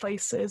to reach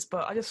places.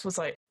 But I just was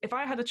like, if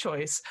I had a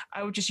choice,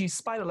 I would just use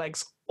spider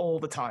legs all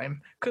the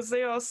time because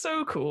they are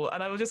so cool.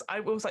 And I was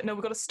like, no,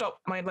 we've got to stop.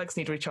 My legs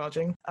need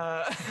recharging.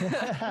 Can't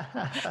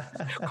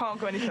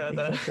go any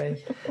further.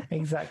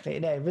 Exactly.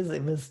 No,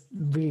 it was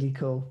really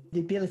cool.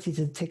 The ability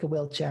to take a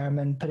wheelchair and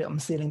then put it on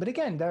the ceiling. But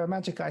again, there are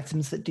magic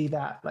items that do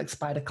that, like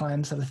spider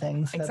climb sort of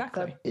things.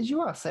 Exactly. As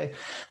you are. So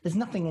there's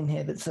nothing in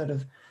here that sort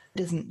of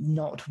doesn't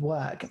not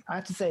work. I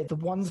have to say, the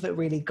ones that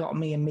really got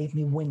me and made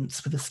me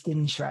wince were the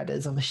skin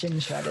shredders or the shin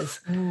shredders.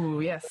 Ooh,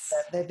 yes.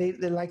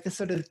 They're like the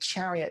sort of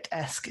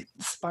chariot-esque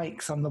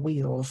spikes on the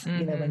wheels,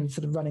 you know, when you're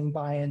sort of running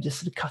by and just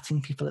sort of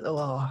cutting people.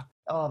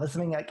 There's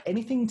something like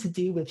anything to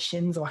do with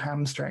shins or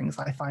hamstrings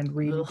I find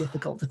really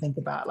difficult to think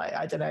about. Like,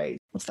 I don't know,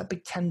 what's that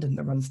big tendon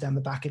that runs down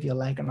the back of your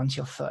leg and onto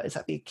your foot? Is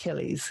that the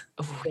Achilles?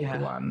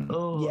 One.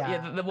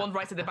 The one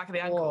right at the back of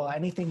the ankle. Oh,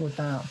 anything with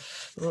that.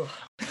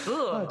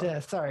 Oh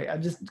dear, sorry,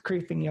 I'm just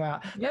creeping you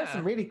out. Yeah. There's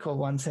some really cool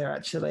ones here,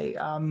 actually.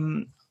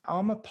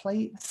 Armor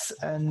plates,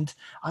 and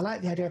I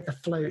like the idea of the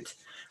float.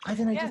 I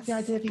don't know, just the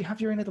idea that you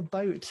have your own little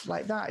boat,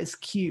 like that is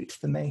cute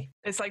for me.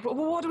 It's like, well,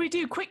 what do we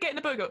do? Quick, get in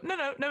the boat. Go,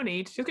 no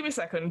need. Just give me a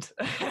second.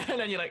 And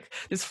then you like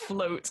just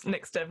float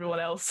next to everyone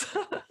else.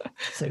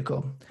 So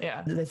cool.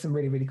 Yeah. There's some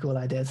really, really cool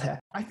ideas here.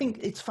 I think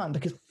it's fun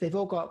because they've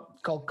all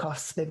got gold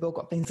costs. They've all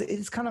got things.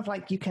 It's kind of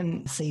like you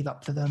can save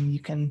up for them. You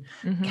can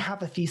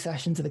have a few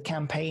sessions of the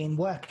campaign,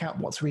 work out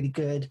what's really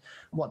good,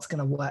 what's going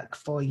to work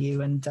for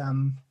you, and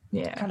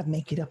kind of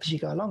make it up as you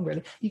go along,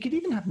 really. You could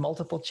even have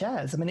multiple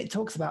chairs. I mean, it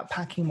talks about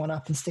packing one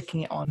up and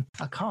sticking it on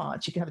a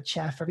cart. You can have a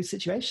chair for every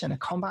situation, a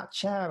combat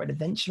chair, an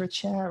adventurer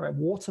chair, a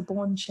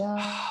waterborne chair.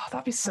 Oh,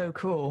 that'd be so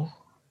cool.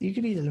 You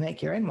could easily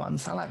make your own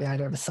ones. I like the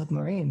idea of a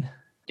submarine.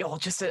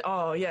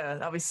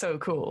 That'd be so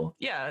cool.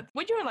 Yeah,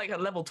 when you're like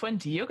at level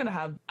 20, you're going to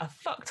have a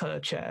fuck ton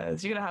of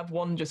chairs. You're going to have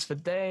one just for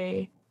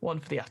day, one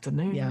for the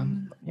afternoon.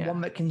 Yeah,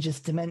 one that can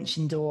just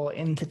dimension door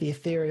into the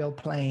ethereal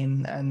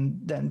plane and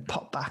then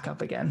pop back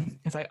up again.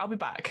 It's like, I'll be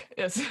back.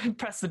 Yes,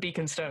 press the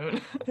beacon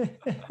stone.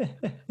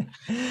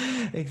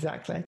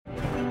 Exactly.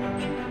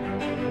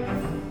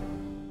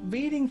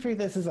 Reading through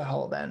this as a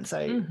whole then,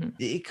 so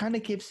it kind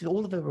of gives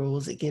all of the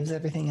rules, it gives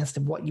everything as to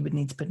what you would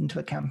need to put into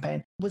a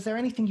campaign. Was there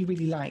anything you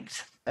really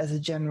liked as a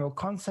general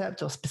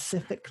concept, or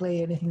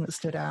specifically anything that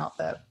stood out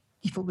that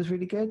you thought was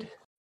really good?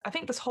 I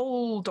think this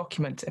whole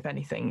document, if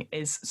anything,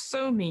 is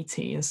so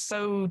meaty and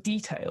so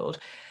detailed.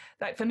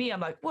 Like for me, I'm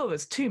like, whoa,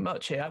 there's too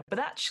much here. But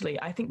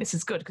actually, I think this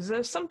is good because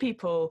there's some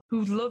people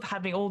who love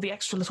having all the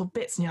extra little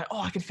bits and you're like, oh,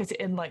 I can fit it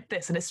in like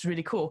this and it's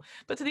really cool.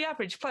 But to the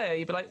average player,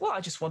 you'd be like, well,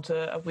 I just want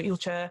a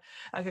wheelchair,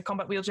 like a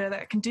combat wheelchair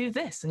that can do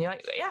this. And you're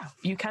like, yeah,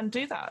 you can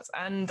do that.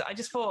 And I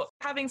just thought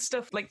having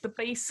stuff like the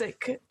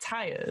basic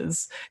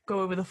tires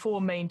go over the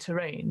 4 main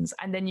terrains,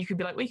 and then you could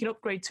be like, well, you can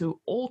upgrade to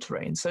all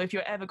terrain. So if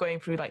you're ever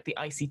going through like the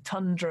icy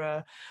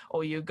tundra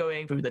or you're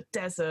going through the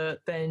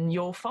desert, then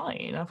you're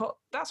fine. I thought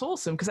that's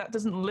awesome because that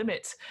doesn't limit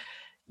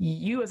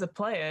you as a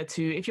player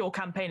to, if your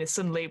campaign is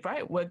suddenly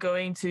right, we're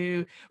going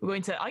to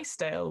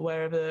Icedale,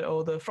 wherever,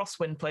 or the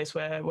Frostwind place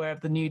wherever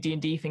the new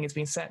D&D thing is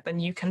being set, then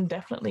you can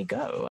definitely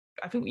go.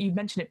 I think you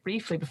mentioned it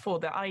briefly before,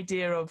 the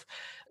idea of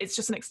it's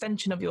just an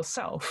extension of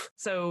yourself.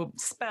 So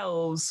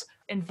spells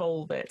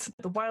involve it.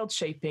 The wild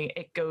shaping,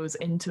 it goes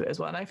into it as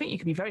well. And I think you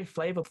can be very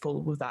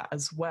flavorful with that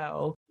as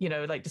well. You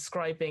know, like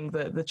describing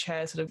the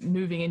chair sort of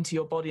moving into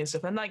your body and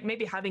stuff. And like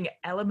maybe having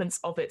elements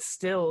of it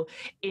still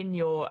in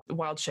your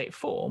wild shape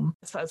form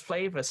as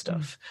flavor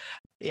stuff.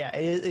 Yeah,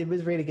 it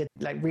was really good,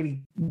 like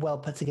really well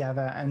put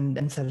together,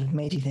 and sort of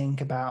made you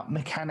think about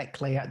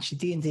mechanically, actually,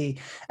 D&D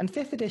and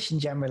 5th edition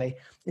generally,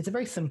 it's a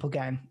very simple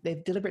game.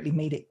 They've deliberately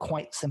made it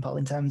quite simple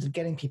in terms of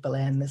getting people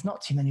in. There's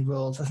not too many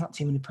rules. There's not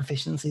too many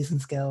proficiencies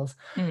and skills.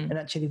 And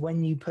actually,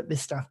 when you put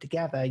this stuff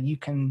together, you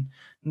can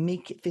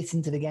make it fit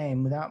into the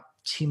game without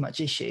too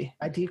much issue.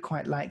 I do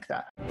quite like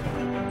that.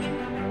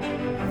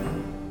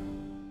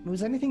 Was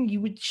there anything you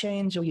would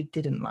change or you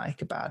didn't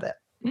like about it?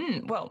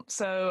 Well,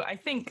 so I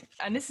think,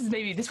 and this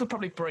would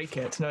probably break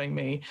it, knowing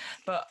me,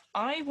 but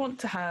I want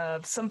to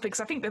have something,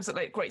 because I think there's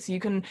like, great, so you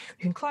can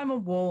climb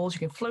on walls, you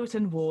can float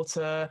in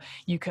water,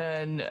 you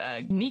can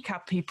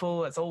kneecap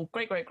people, that's all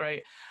great.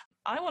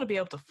 I want to be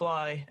able to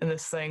fly in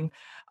this thing.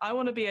 I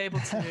want to be able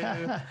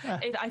to...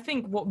 I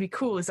think what would be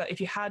cool is that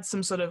if you had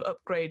some sort of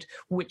upgrade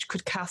which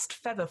could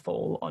cast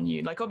Featherfall on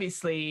you, like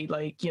obviously,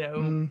 like, you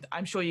know,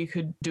 I'm sure you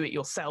could do it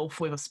yourself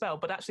with a spell,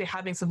 but actually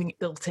having something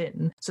built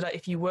in so that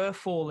if you were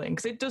falling,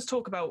 because it does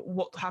talk about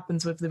what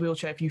happens with the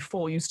wheelchair if you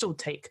fall, you still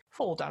take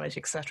fall damage,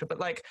 etc. But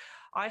like,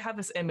 I have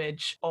this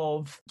image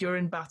of you're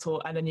in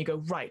battle and then you go,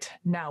 right,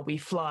 now we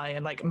fly,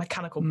 and like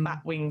mechanical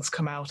bat wings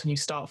come out and you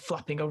start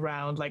flapping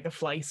around like a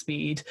fly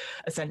speed,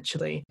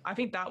 essentially. I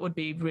think that would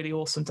be really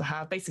awesome to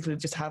have, basically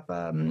just have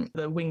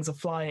the wings of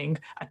flying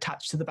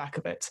attached to the back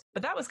of it.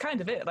 But that was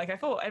kind of it. Like, I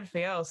thought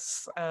everything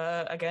else,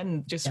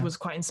 again, just was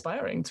quite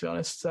inspiring, to be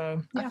honest.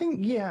 So I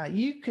think,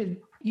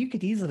 you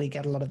could easily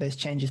get a lot of those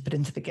changes put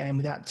into the game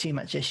without too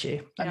much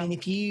issue. I mean,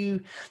 if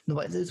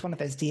it's one of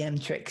those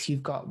DM tricks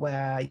you've got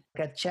where you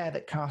get a chair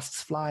that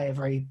casts fly a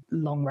very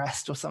long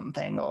rest or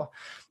something, or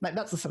like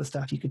that's the sort of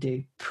stuff you could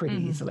do pretty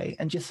easily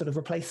and just sort of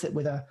replace it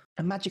with a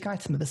magic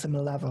item of a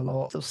similar level,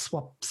 or sort of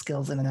swap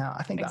skills in and out.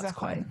 I think that's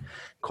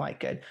quite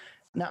good.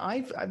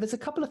 Now, there's a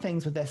couple of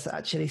things with this that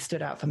actually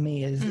stood out for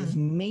me is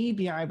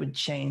maybe I would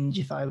change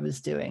if I was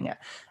doing it.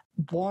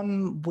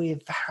 One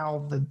with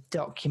how the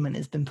document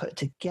has been put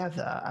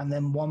together, and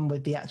then one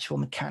with the actual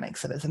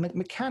mechanics of it. So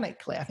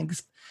mechanically, I think,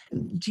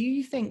 do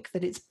you think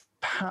that it's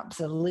perhaps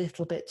a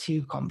little bit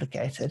too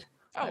complicated?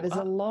 There's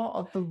a lot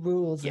of the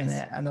rules in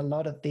it, and a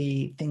lot of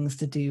the things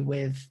to do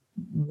with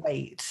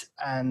weight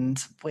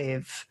and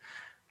with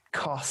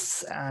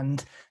costs,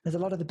 and there's a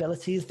lot of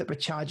abilities that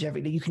recharge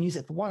you can use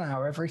it for 1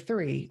 hour every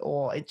 3,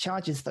 or it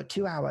charges for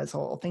 2 hours,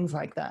 or things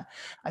like that.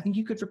 I think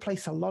you could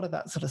replace a lot of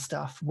that sort of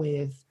stuff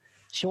with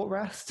short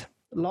rest,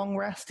 long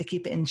rest to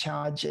keep it in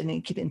charge and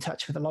keep it in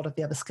touch with a lot of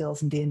the other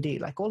skills in D&D.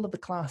 Like all of the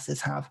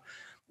classes have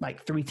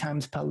like 3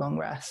 times per long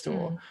rest,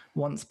 or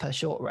once per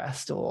short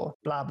rest, or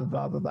blah, blah,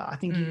 blah, blah, blah. I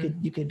think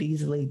you could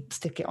easily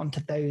stick it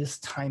onto those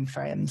time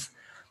frames.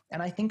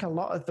 And I think a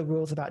lot of the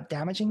rules about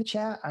damaging the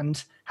chair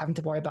and having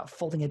to worry about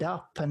folding it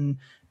up and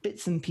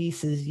bits and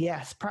pieces,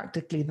 yes,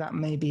 practically that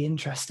may be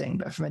interesting.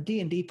 But from a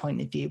D&D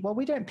point of view, well,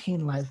 we don't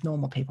penalize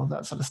normal people,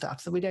 that sort of stuff.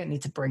 So we don't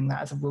need to bring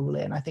that as a rule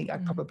in. I think I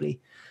probably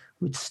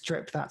would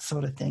strip that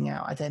sort of thing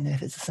out. I don't know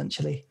if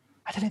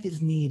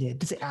it's needed.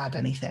 Does it add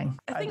anything?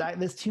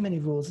 There's too many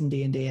rules in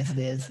D&D as it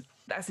is.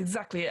 That's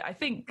exactly it. I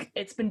think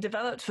it's been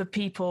developed for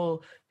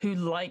people who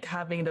like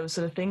having those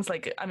sort of things.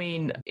 Like, I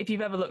mean, if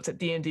you've ever looked at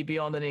D&D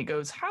Beyond and it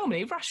goes, how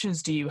many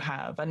rations do you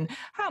have? And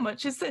how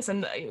much is this?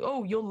 And,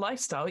 oh, your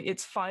lifestyle,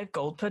 it's 5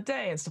 gold per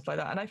day and stuff like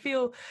that. And I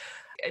feel...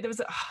 there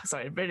was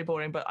really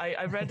boring, but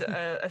I read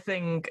a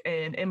thing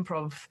in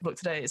improv book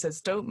today. It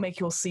says, don't make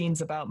your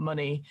scenes about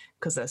money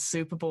because they're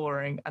super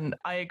boring. And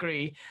I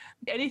agree.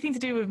 Anything to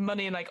do with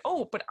money and like,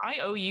 oh, but I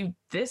owe you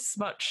this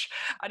much.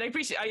 And I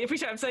appreciate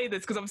I'm saying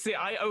this because obviously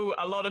I owe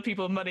a lot of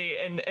people money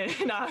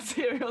in our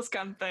Serials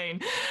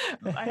campaign.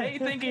 I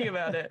hate thinking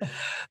about it.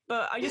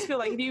 But I just feel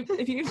like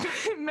if you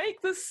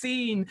make the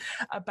scene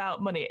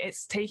about money,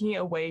 it's taking it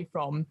away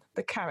from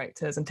the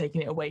characters and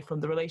taking it away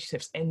from the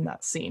relationships in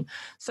that scene.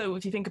 So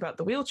if you think about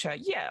the wheelchair,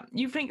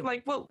 you think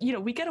like, well,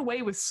 we get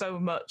away with so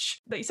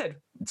much. Like you said,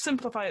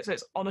 simplify it so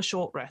it's on a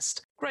short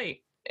rest.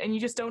 Great. And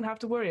you just don't have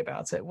to worry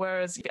about it.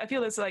 Whereas I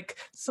feel there's like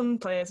some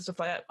players and stuff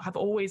like that have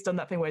always done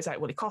that thing where it's like,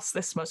 well, it costs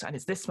this much and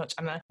it's this much,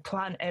 and I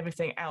plan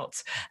everything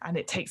out and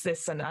it takes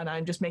this, and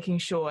I'm just making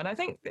sure. And I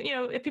think,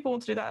 if people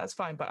want to do that, that's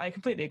fine. But I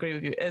completely agree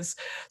with you. Is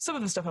some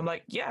of the stuff I'm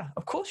like, yeah,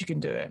 of course you can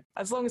do it.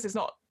 As long as it's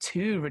not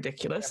too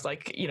ridiculous,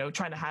 like,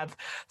 trying to have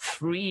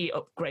 3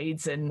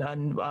 upgrades and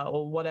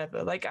or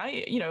whatever. Like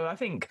I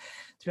think,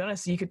 to be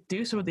honest, you could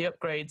do some of the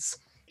upgrades.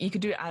 You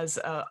could do it as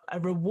a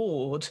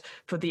reward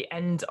for the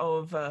end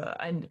of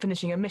and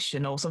finishing a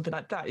mission or something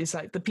like that. It's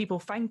like the people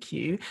thank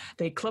you,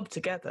 they club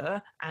together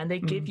and they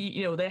give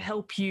you, they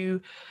help you.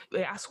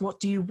 They ask, what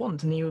do you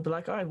want? And you would be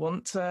like, I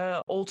want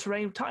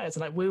all-terrain tires.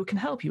 And like, we can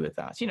help you with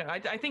that.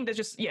 I think there's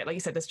just, like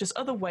you said, there's just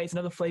other ways and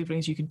other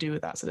flavorings you can do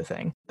with that sort of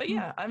thing. But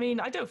yeah, I mean,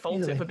 I don't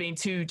fault it for being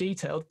too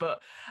detailed,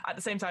 but at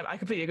the same time, I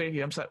completely agree with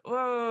you. I'm just like,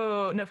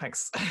 whoa, no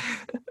thanks.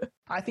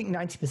 I think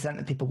 90%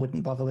 of people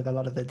wouldn't bother with a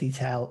lot of the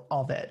detail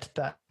of it.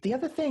 But the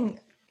other thing,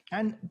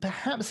 and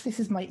perhaps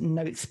this is my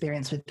no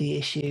experience with the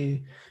issue,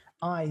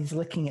 eyes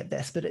looking at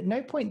this, but at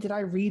no point did I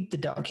read the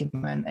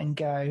document and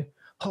go,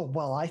 oh,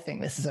 well, I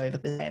think this is over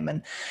the game.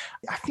 And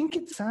I think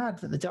it's sad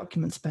that the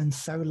document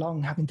spends so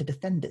long having to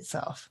defend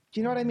itself. Do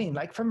you know what I mean?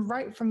 Like from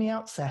the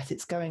outset,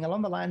 it's going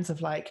along the lines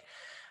of like,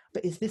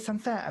 but is this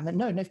unfair? And then,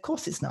 no, of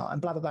course it's not. And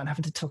blah, blah, blah, and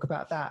having to talk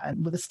about that.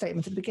 And with a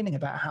statement at the beginning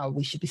about how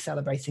we should be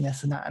celebrating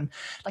this and that. And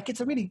like,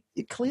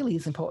 it clearly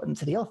is important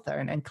to the author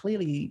and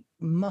clearly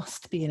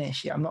must be an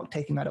issue. I'm not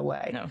taking that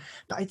away. No.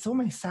 But it's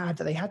almost sad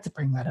that they had to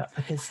bring that up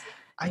because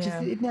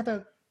it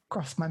never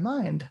crossed my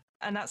mind.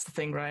 And that's the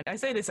thing, right? I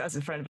say this as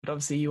a friend, but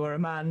obviously you are a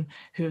man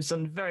who has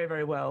done very,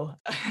 very well.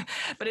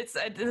 But it's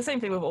the same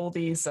thing with all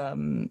these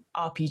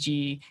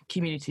RPG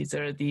communities.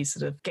 There are these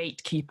sort of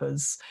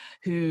gatekeepers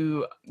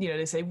who,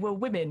 they say, well,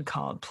 women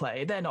can't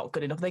play. They're not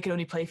good enough. They can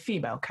only play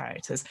female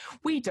characters.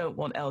 We don't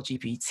want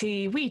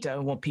LGBT. We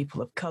don't want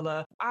people of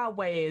colour. Our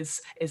way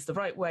is the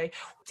right way.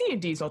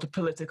 D&D is not a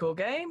political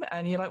game.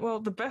 And you're like,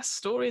 well, the best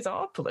stories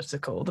are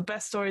political. The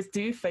best stories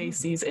do face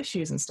these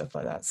issues and stuff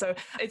like that. So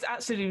it's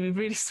actually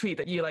really sweet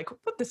that you like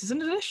but this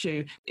isn't an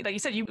issue. Like you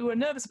said, you were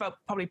nervous about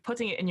probably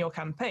putting it in your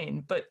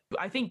campaign, but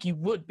I think you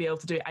would be able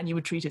to do it and you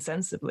would treat it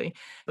sensibly.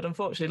 But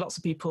unfortunately, lots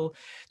of people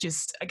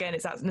just, again,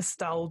 it's that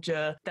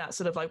nostalgia, that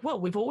sort of like, well,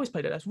 we've always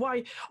played it as,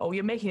 why? Oh,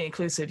 you're making it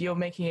inclusive, you're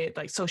making it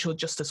like social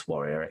justice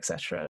warrior,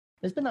 etc.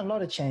 There's been a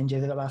lot of change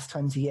over the last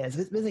 20 years.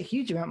 There's a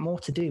huge amount more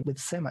to do with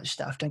so much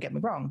stuff, don't get me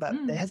wrong, but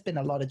there has been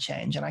a lot of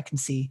change. And I can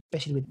see,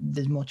 especially with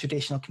the more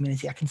traditional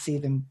community, I can see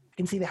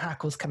the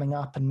hackles coming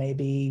up and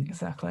maybe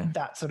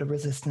that sort of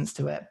resistance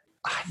to it.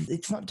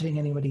 It's not doing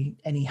anybody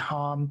any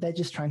harm. They're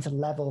just trying to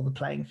level the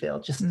playing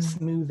field, just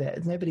smooth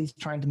it. Nobody's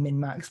trying to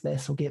min-max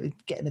this or get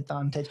an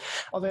advantage.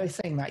 Although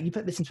saying that, you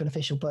put this into an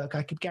official book,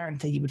 I could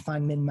guarantee you would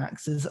find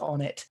min-maxes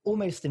on it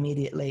almost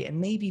immediately. And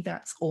maybe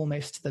that's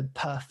almost the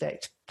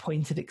perfect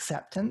point of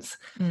acceptance.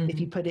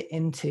 If you put it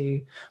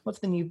into, what's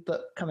the new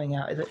book coming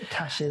out? Is it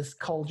Tasha's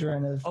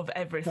Cauldron of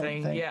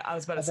everything? Something? Yeah, I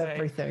was about to say.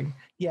 Everything.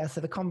 Yeah, so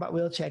the combat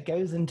wheelchair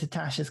goes into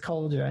Tasha's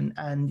Cauldron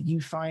and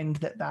you find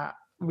that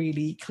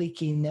really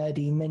cliquey,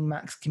 nerdy,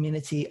 min-max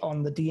community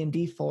on the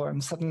D&D forum,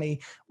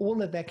 suddenly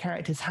all of their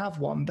characters have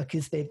one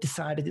because they've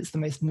decided it's the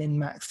most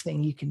min-max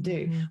thing you can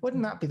do.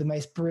 Wouldn't that be the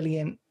most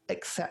brilliant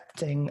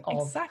accepting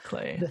of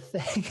the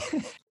thing?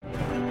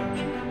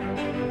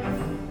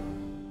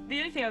 The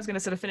only thing I was going to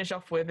sort of finish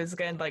off with is,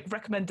 again, like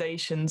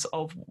recommendations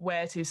of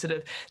where to sort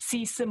of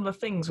see similar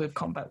things with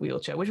combat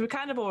wheelchair, which we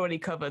kind of already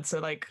covered. So,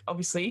 like,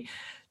 obviously,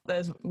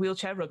 there's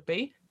wheelchair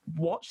rugby.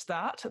 Watch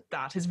that.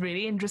 That is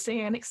really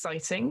interesting and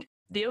exciting.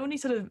 The only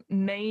sort of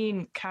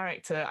main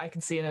character I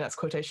can see, and that's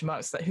quotation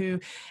marks, that who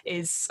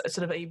is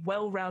sort of a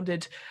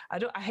well-rounded, I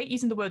hate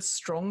using the word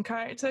strong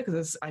character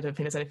because I don't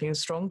think there's anything as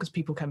strong because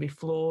people can be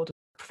flawed.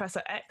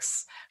 Professor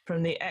X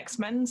from the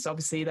X-Men. So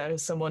obviously there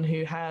is someone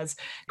who has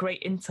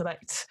great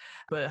intellect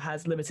but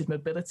has limited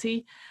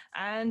mobility.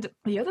 And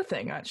the other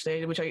thing,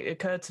 actually, which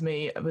occurred to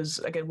me was,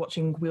 again,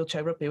 watching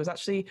wheelchair rugby, was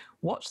actually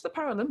watch the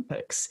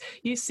Paralympics.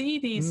 You see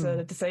these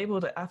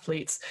disabled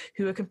athletes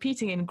who are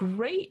competing in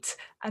great,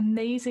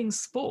 amazing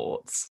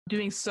sports,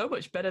 doing so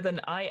much better than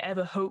I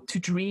ever hoped to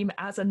dream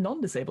as a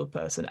non-disabled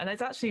person. And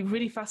it's actually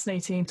really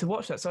fascinating to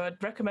watch that. So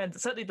I'd recommend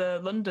certainly the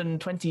London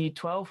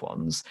 2012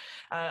 ones.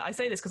 I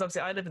say this because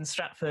obviously I live in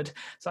Stratford,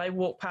 so I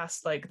walk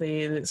past like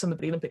some of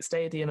the Olympic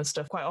Stadium and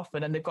stuff quite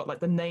often, and they've got like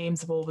the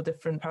names of all the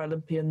different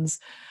Paralympians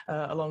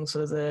along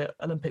sort of the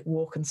Olympic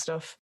walk and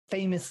stuff.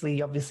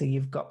 Famously, obviously,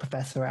 you've got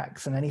Professor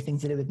X and anything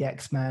to do with the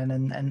X-Men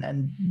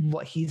and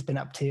what he's been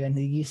up to and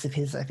the use of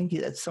his, I think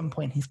at some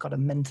point he's got a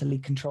mentally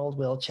controlled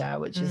wheelchair,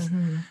 which is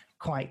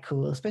quite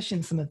cool, especially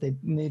in some of the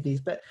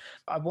movies. But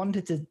I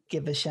wanted to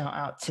give a shout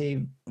out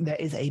to, there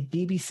is a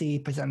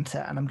BBC presenter,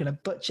 and I'm going to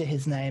butcher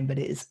his name, but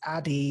it is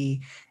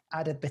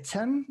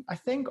Adebatan, I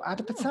think.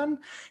 Adebatan.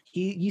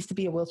 He used to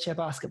be a wheelchair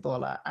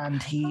basketballer,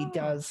 and he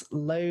does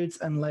loads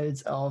and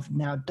loads of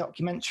now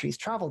documentaries,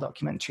 travel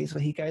documentaries,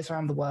 where he goes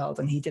around the world.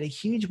 And he did a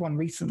huge one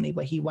recently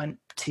where he went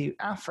to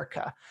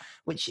Africa,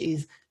 which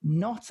is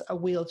not a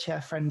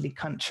wheelchair-friendly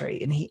country,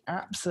 and he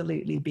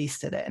absolutely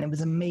beasted it. And it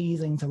was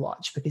amazing to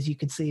watch because you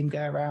could see him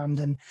go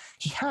around, and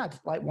he had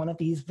like one of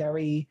these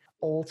very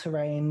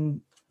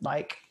all-terrain,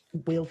 like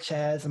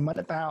wheelchairs, and went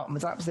about and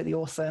was absolutely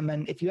awesome.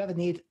 And if you ever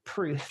need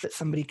proof that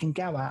somebody can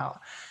go out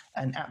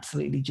and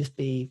absolutely just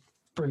be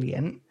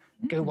brilliant,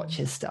 go watch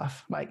his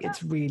stuff. Like,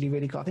 it's really,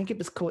 really cool. I think it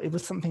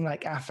was something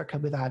like Africa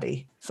with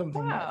Addy,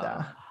 something like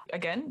that.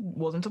 Again,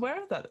 wasn't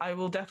aware of that. I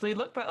will definitely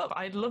look that up.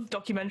 I love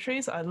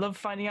documentaries. I love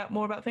finding out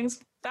more about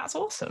things. That's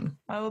awesome.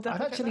 I will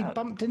definitely. I've actually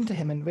bumped into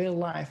him in real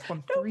life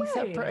on three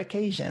separate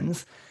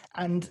occasions,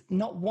 and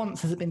not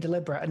once has it been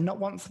deliberate, and not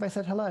once have I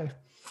said hello.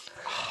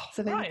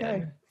 So there you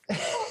go.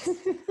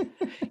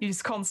 You're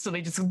just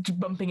constantly just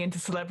bumping into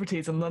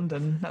celebrities in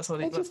London. That's what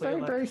it's just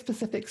very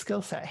specific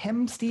skill set.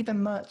 Him,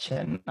 Stephen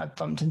Merchant, I've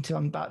bumped into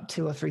on about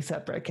 2 or 3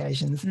 separate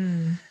occasions,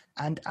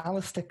 and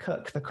Alistair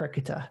Cook, the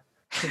cricketer.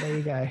 So there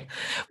you go.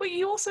 Well,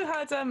 you also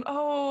had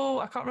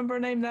I can't remember her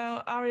name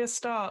now, Arya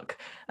Stark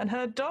and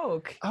her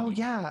dog. Oh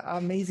yeah,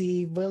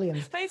 Maisie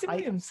Williams.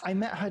 I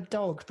met her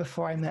dog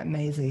before I met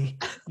Maisie.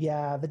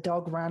 Yeah, the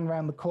dog ran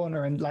around the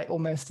corner and like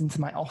almost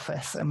into my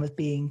office and was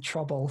being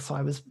trouble. So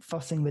I was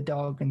fussing the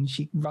dog and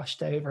she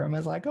rushed over and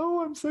was like,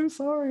 "Oh, I'm so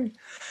sorry."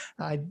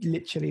 I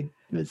literally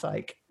was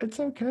like, "It's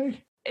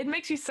okay." It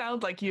makes you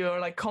sound like you're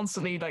like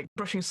constantly like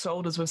brushing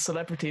shoulders with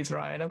celebrities,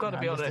 Ryan. I've got to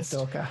be honest. Just a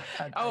stalker.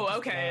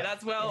 Okay,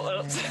 that's well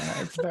upped.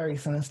 Yeah, it's very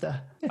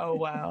sinister. Oh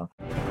wow.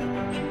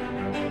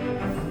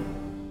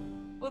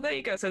 Well, there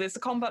you go. So there's a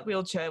combat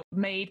wheelchair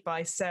made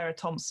by Sara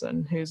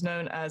Thompson, who's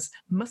known as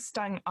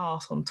Mustang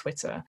Art on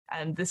Twitter.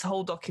 And this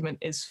whole document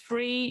is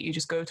free. You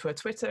just go to her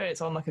Twitter. It's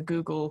on like a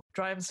Google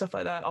Drive and stuff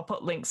like that. I'll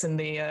put links in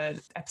the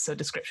episode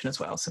description as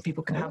well, so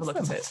people can have a look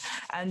at it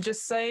and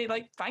just say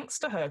like thanks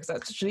to her,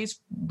 because she's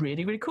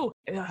really, really cool.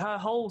 Her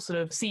whole sort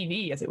of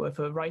CV, as it were,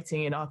 for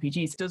writing in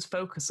RPGs does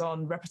focus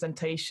on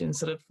representation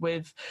sort of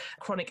with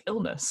chronic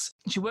illness.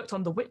 She worked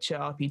on the Witcher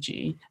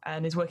RPG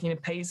and is working in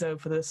Paizo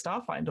for the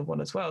Starfinder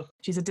one as well.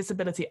 She's a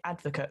disability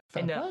advocate.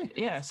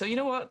 Yeah, so you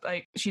know what?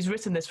 Like, she's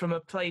written this from a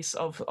place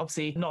of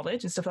obviously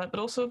knowledge and stuff like that, but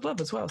also of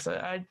love as well. So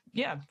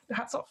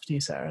hats off to you,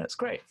 Sarah. That's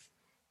great.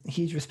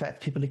 Huge respect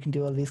for people who can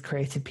do all these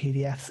creative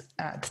PDFs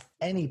at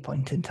any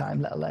point in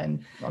time, let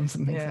alone on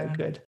something so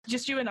good.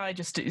 Just you and I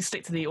just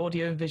stick to the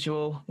audio and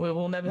visual.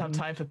 We'll never have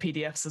time for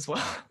PDFs as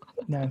well.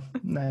 No,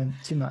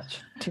 too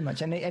much.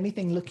 And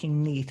anything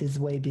looking neat is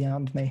way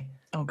beyond me.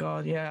 Oh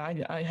God, yeah.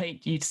 I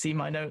hate you to see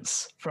my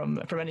notes from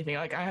anything.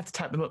 Like, I have to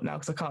type them up now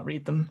because I can't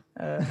read them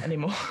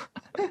anymore.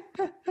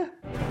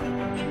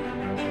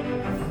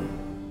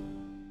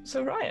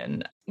 So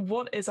Ryan,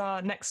 what is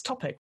our next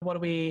topic? What are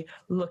we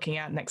looking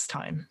at next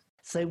time?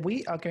 So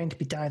we are going to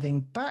be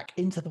diving back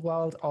into the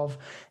world of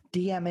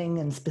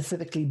DMing and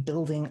specifically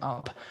building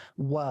up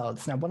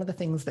worlds. Now, one of the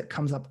things that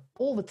comes up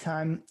all the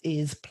time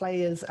is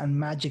players and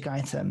magic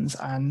items.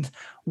 And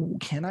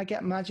can I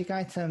get magic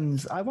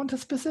items? I want a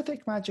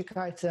specific magic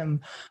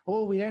item.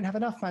 Oh, we don't have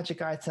enough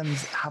magic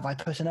items. Have I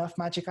put enough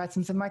magic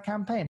items in my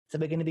campaign? So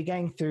we're going to be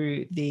going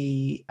through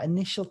the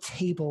initial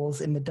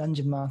tables in the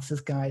Dungeon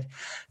Master's Guide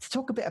to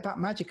talk a bit about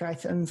magic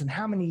items and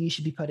how many you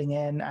should be putting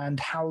in and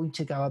how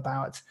to go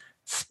about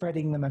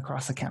spreading them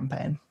across a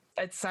campaign.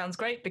 It sounds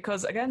great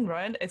because, again,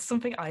 Ryan, it's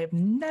something I have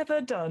never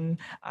done.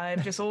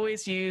 I've just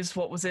always used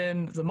what was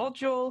in the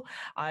module.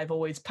 I've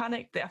always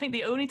panicked. I think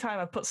the only time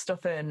I put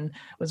stuff in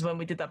was when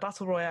we did that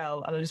Battle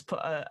Royale, and I just put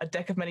a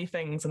deck of many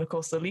things. And, of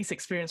course, the least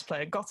experienced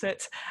player got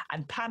it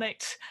and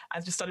panicked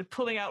and just started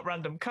pulling out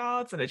random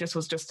cards, and it just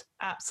was just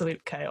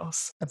absolute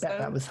chaos. I bet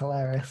that was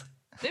hilarious.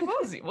 It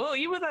was. Well,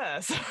 you were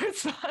there, so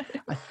it's fine.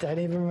 I don't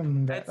even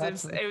remember.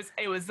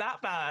 It was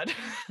that bad.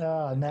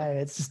 Oh, no,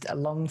 it's just a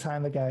long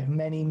time ago.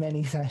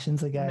 Many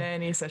sessions ago.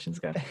 Many sessions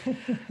ago.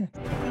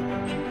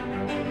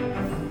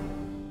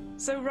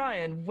 So,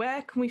 Ryan,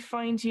 where can we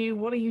find you?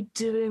 What are you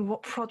doing?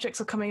 What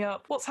projects are coming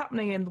up? What's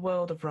happening in the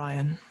world of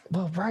Ryan?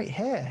 Well, right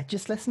here.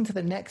 Just listen to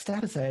the next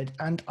episode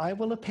and I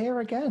will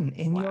appear again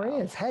in your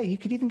ears. Hey, you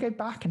could even go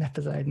back an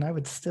episode and I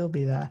would still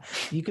be there.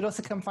 You could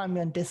also come find me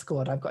on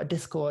Discord. I've got a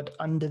Discord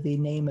under the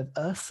name of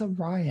Ursa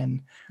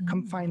Ryan.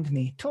 Come find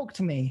me. Talk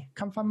to me.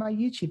 Come find my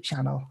YouTube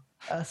channel.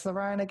 Ursa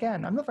Ryan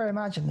again. I'm not very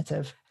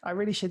imaginative. I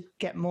really should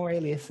get more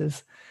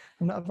aliases.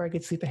 I'm not a very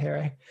good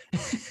superhero.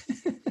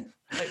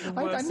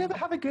 I never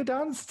have a good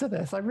answer to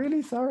this. I'm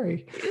really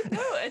sorry.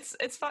 No, it's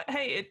fine.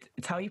 Hey,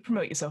 it's how you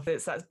promote yourself.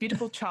 It's that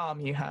beautiful charm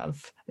you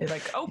have. It's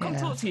like, oh, come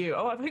talk to you.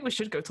 Oh, I think we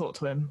should go talk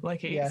to him.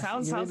 Like, he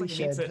sounds really like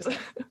he needs it.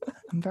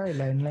 I'm very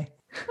lonely.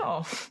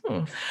 Oh,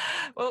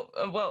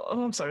 well.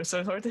 I'm sorry.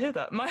 So sorry to hear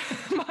that.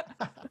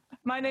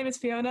 My name is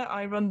Fiona.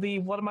 I run the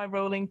What Am I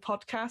Rolling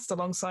podcast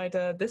alongside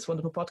this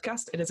wonderful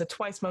podcast. It is a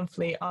twice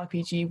monthly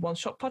RPG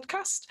one-shot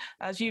podcast.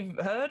 As you've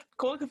heard,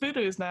 Call of Cthulhu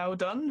is now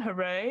done.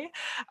 Hooray.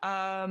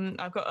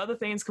 I've got other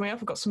things coming up.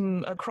 I've got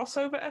some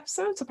crossover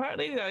episodes,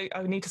 apparently,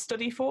 I need to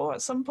study for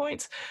at some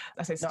point.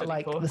 I say study for. Not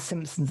like for. The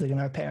Simpsons are going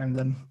to appear in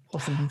them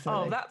or something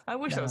silly. I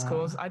wish that was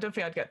cool. I don't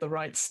think I'd get the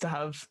rights to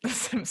have The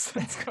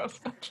Simpsons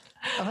crossover.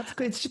 Oh, that's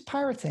good. It's just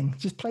pirating.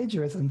 Just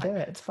plagiarism. Do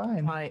it. It's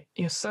fine. Right.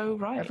 You're so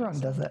right. Everyone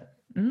does it.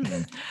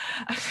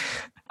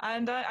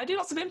 And I do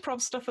lots of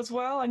improv stuff as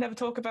well. I never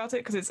talk about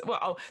it because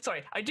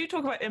I do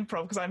talk about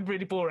improv because I'm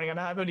really boring and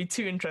I have only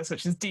two interests,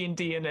 which is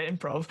D&D and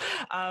improv.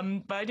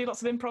 But I do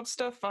lots of improv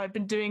stuff. I've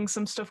been doing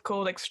some stuff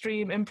called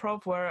extreme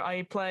improv where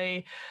I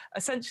play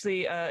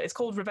essentially, it's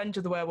called Revenge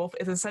of the Werewolf.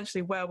 It's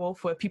essentially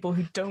werewolf where people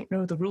who don't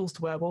know the rules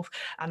to werewolf.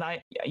 And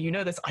I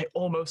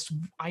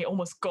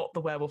almost got the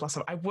werewolf last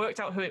time. I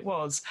worked out who it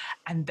was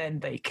and then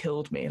they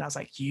killed me. And I was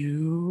like,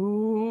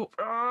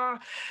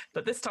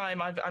 But this time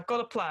I've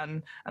got a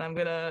plan and I'm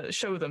going to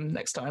show them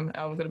next time.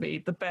 I'm going to be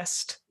the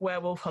best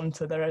werewolf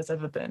hunter there has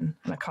ever been,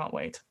 and I can't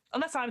wait.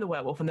 Unless I'm the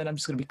werewolf, and then I'm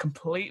just going to be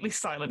completely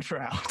silent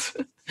throughout.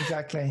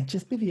 Exactly.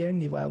 Just be the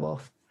only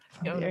werewolf.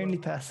 The only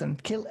person.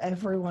 Kill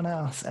everyone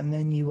else, and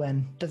then you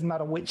win. Doesn't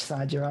matter which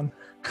side you're on.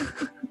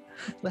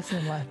 Lesson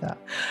in life, that.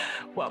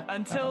 Well,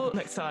 until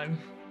next time.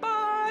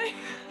 Bye!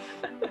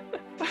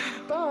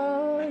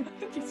 Bye!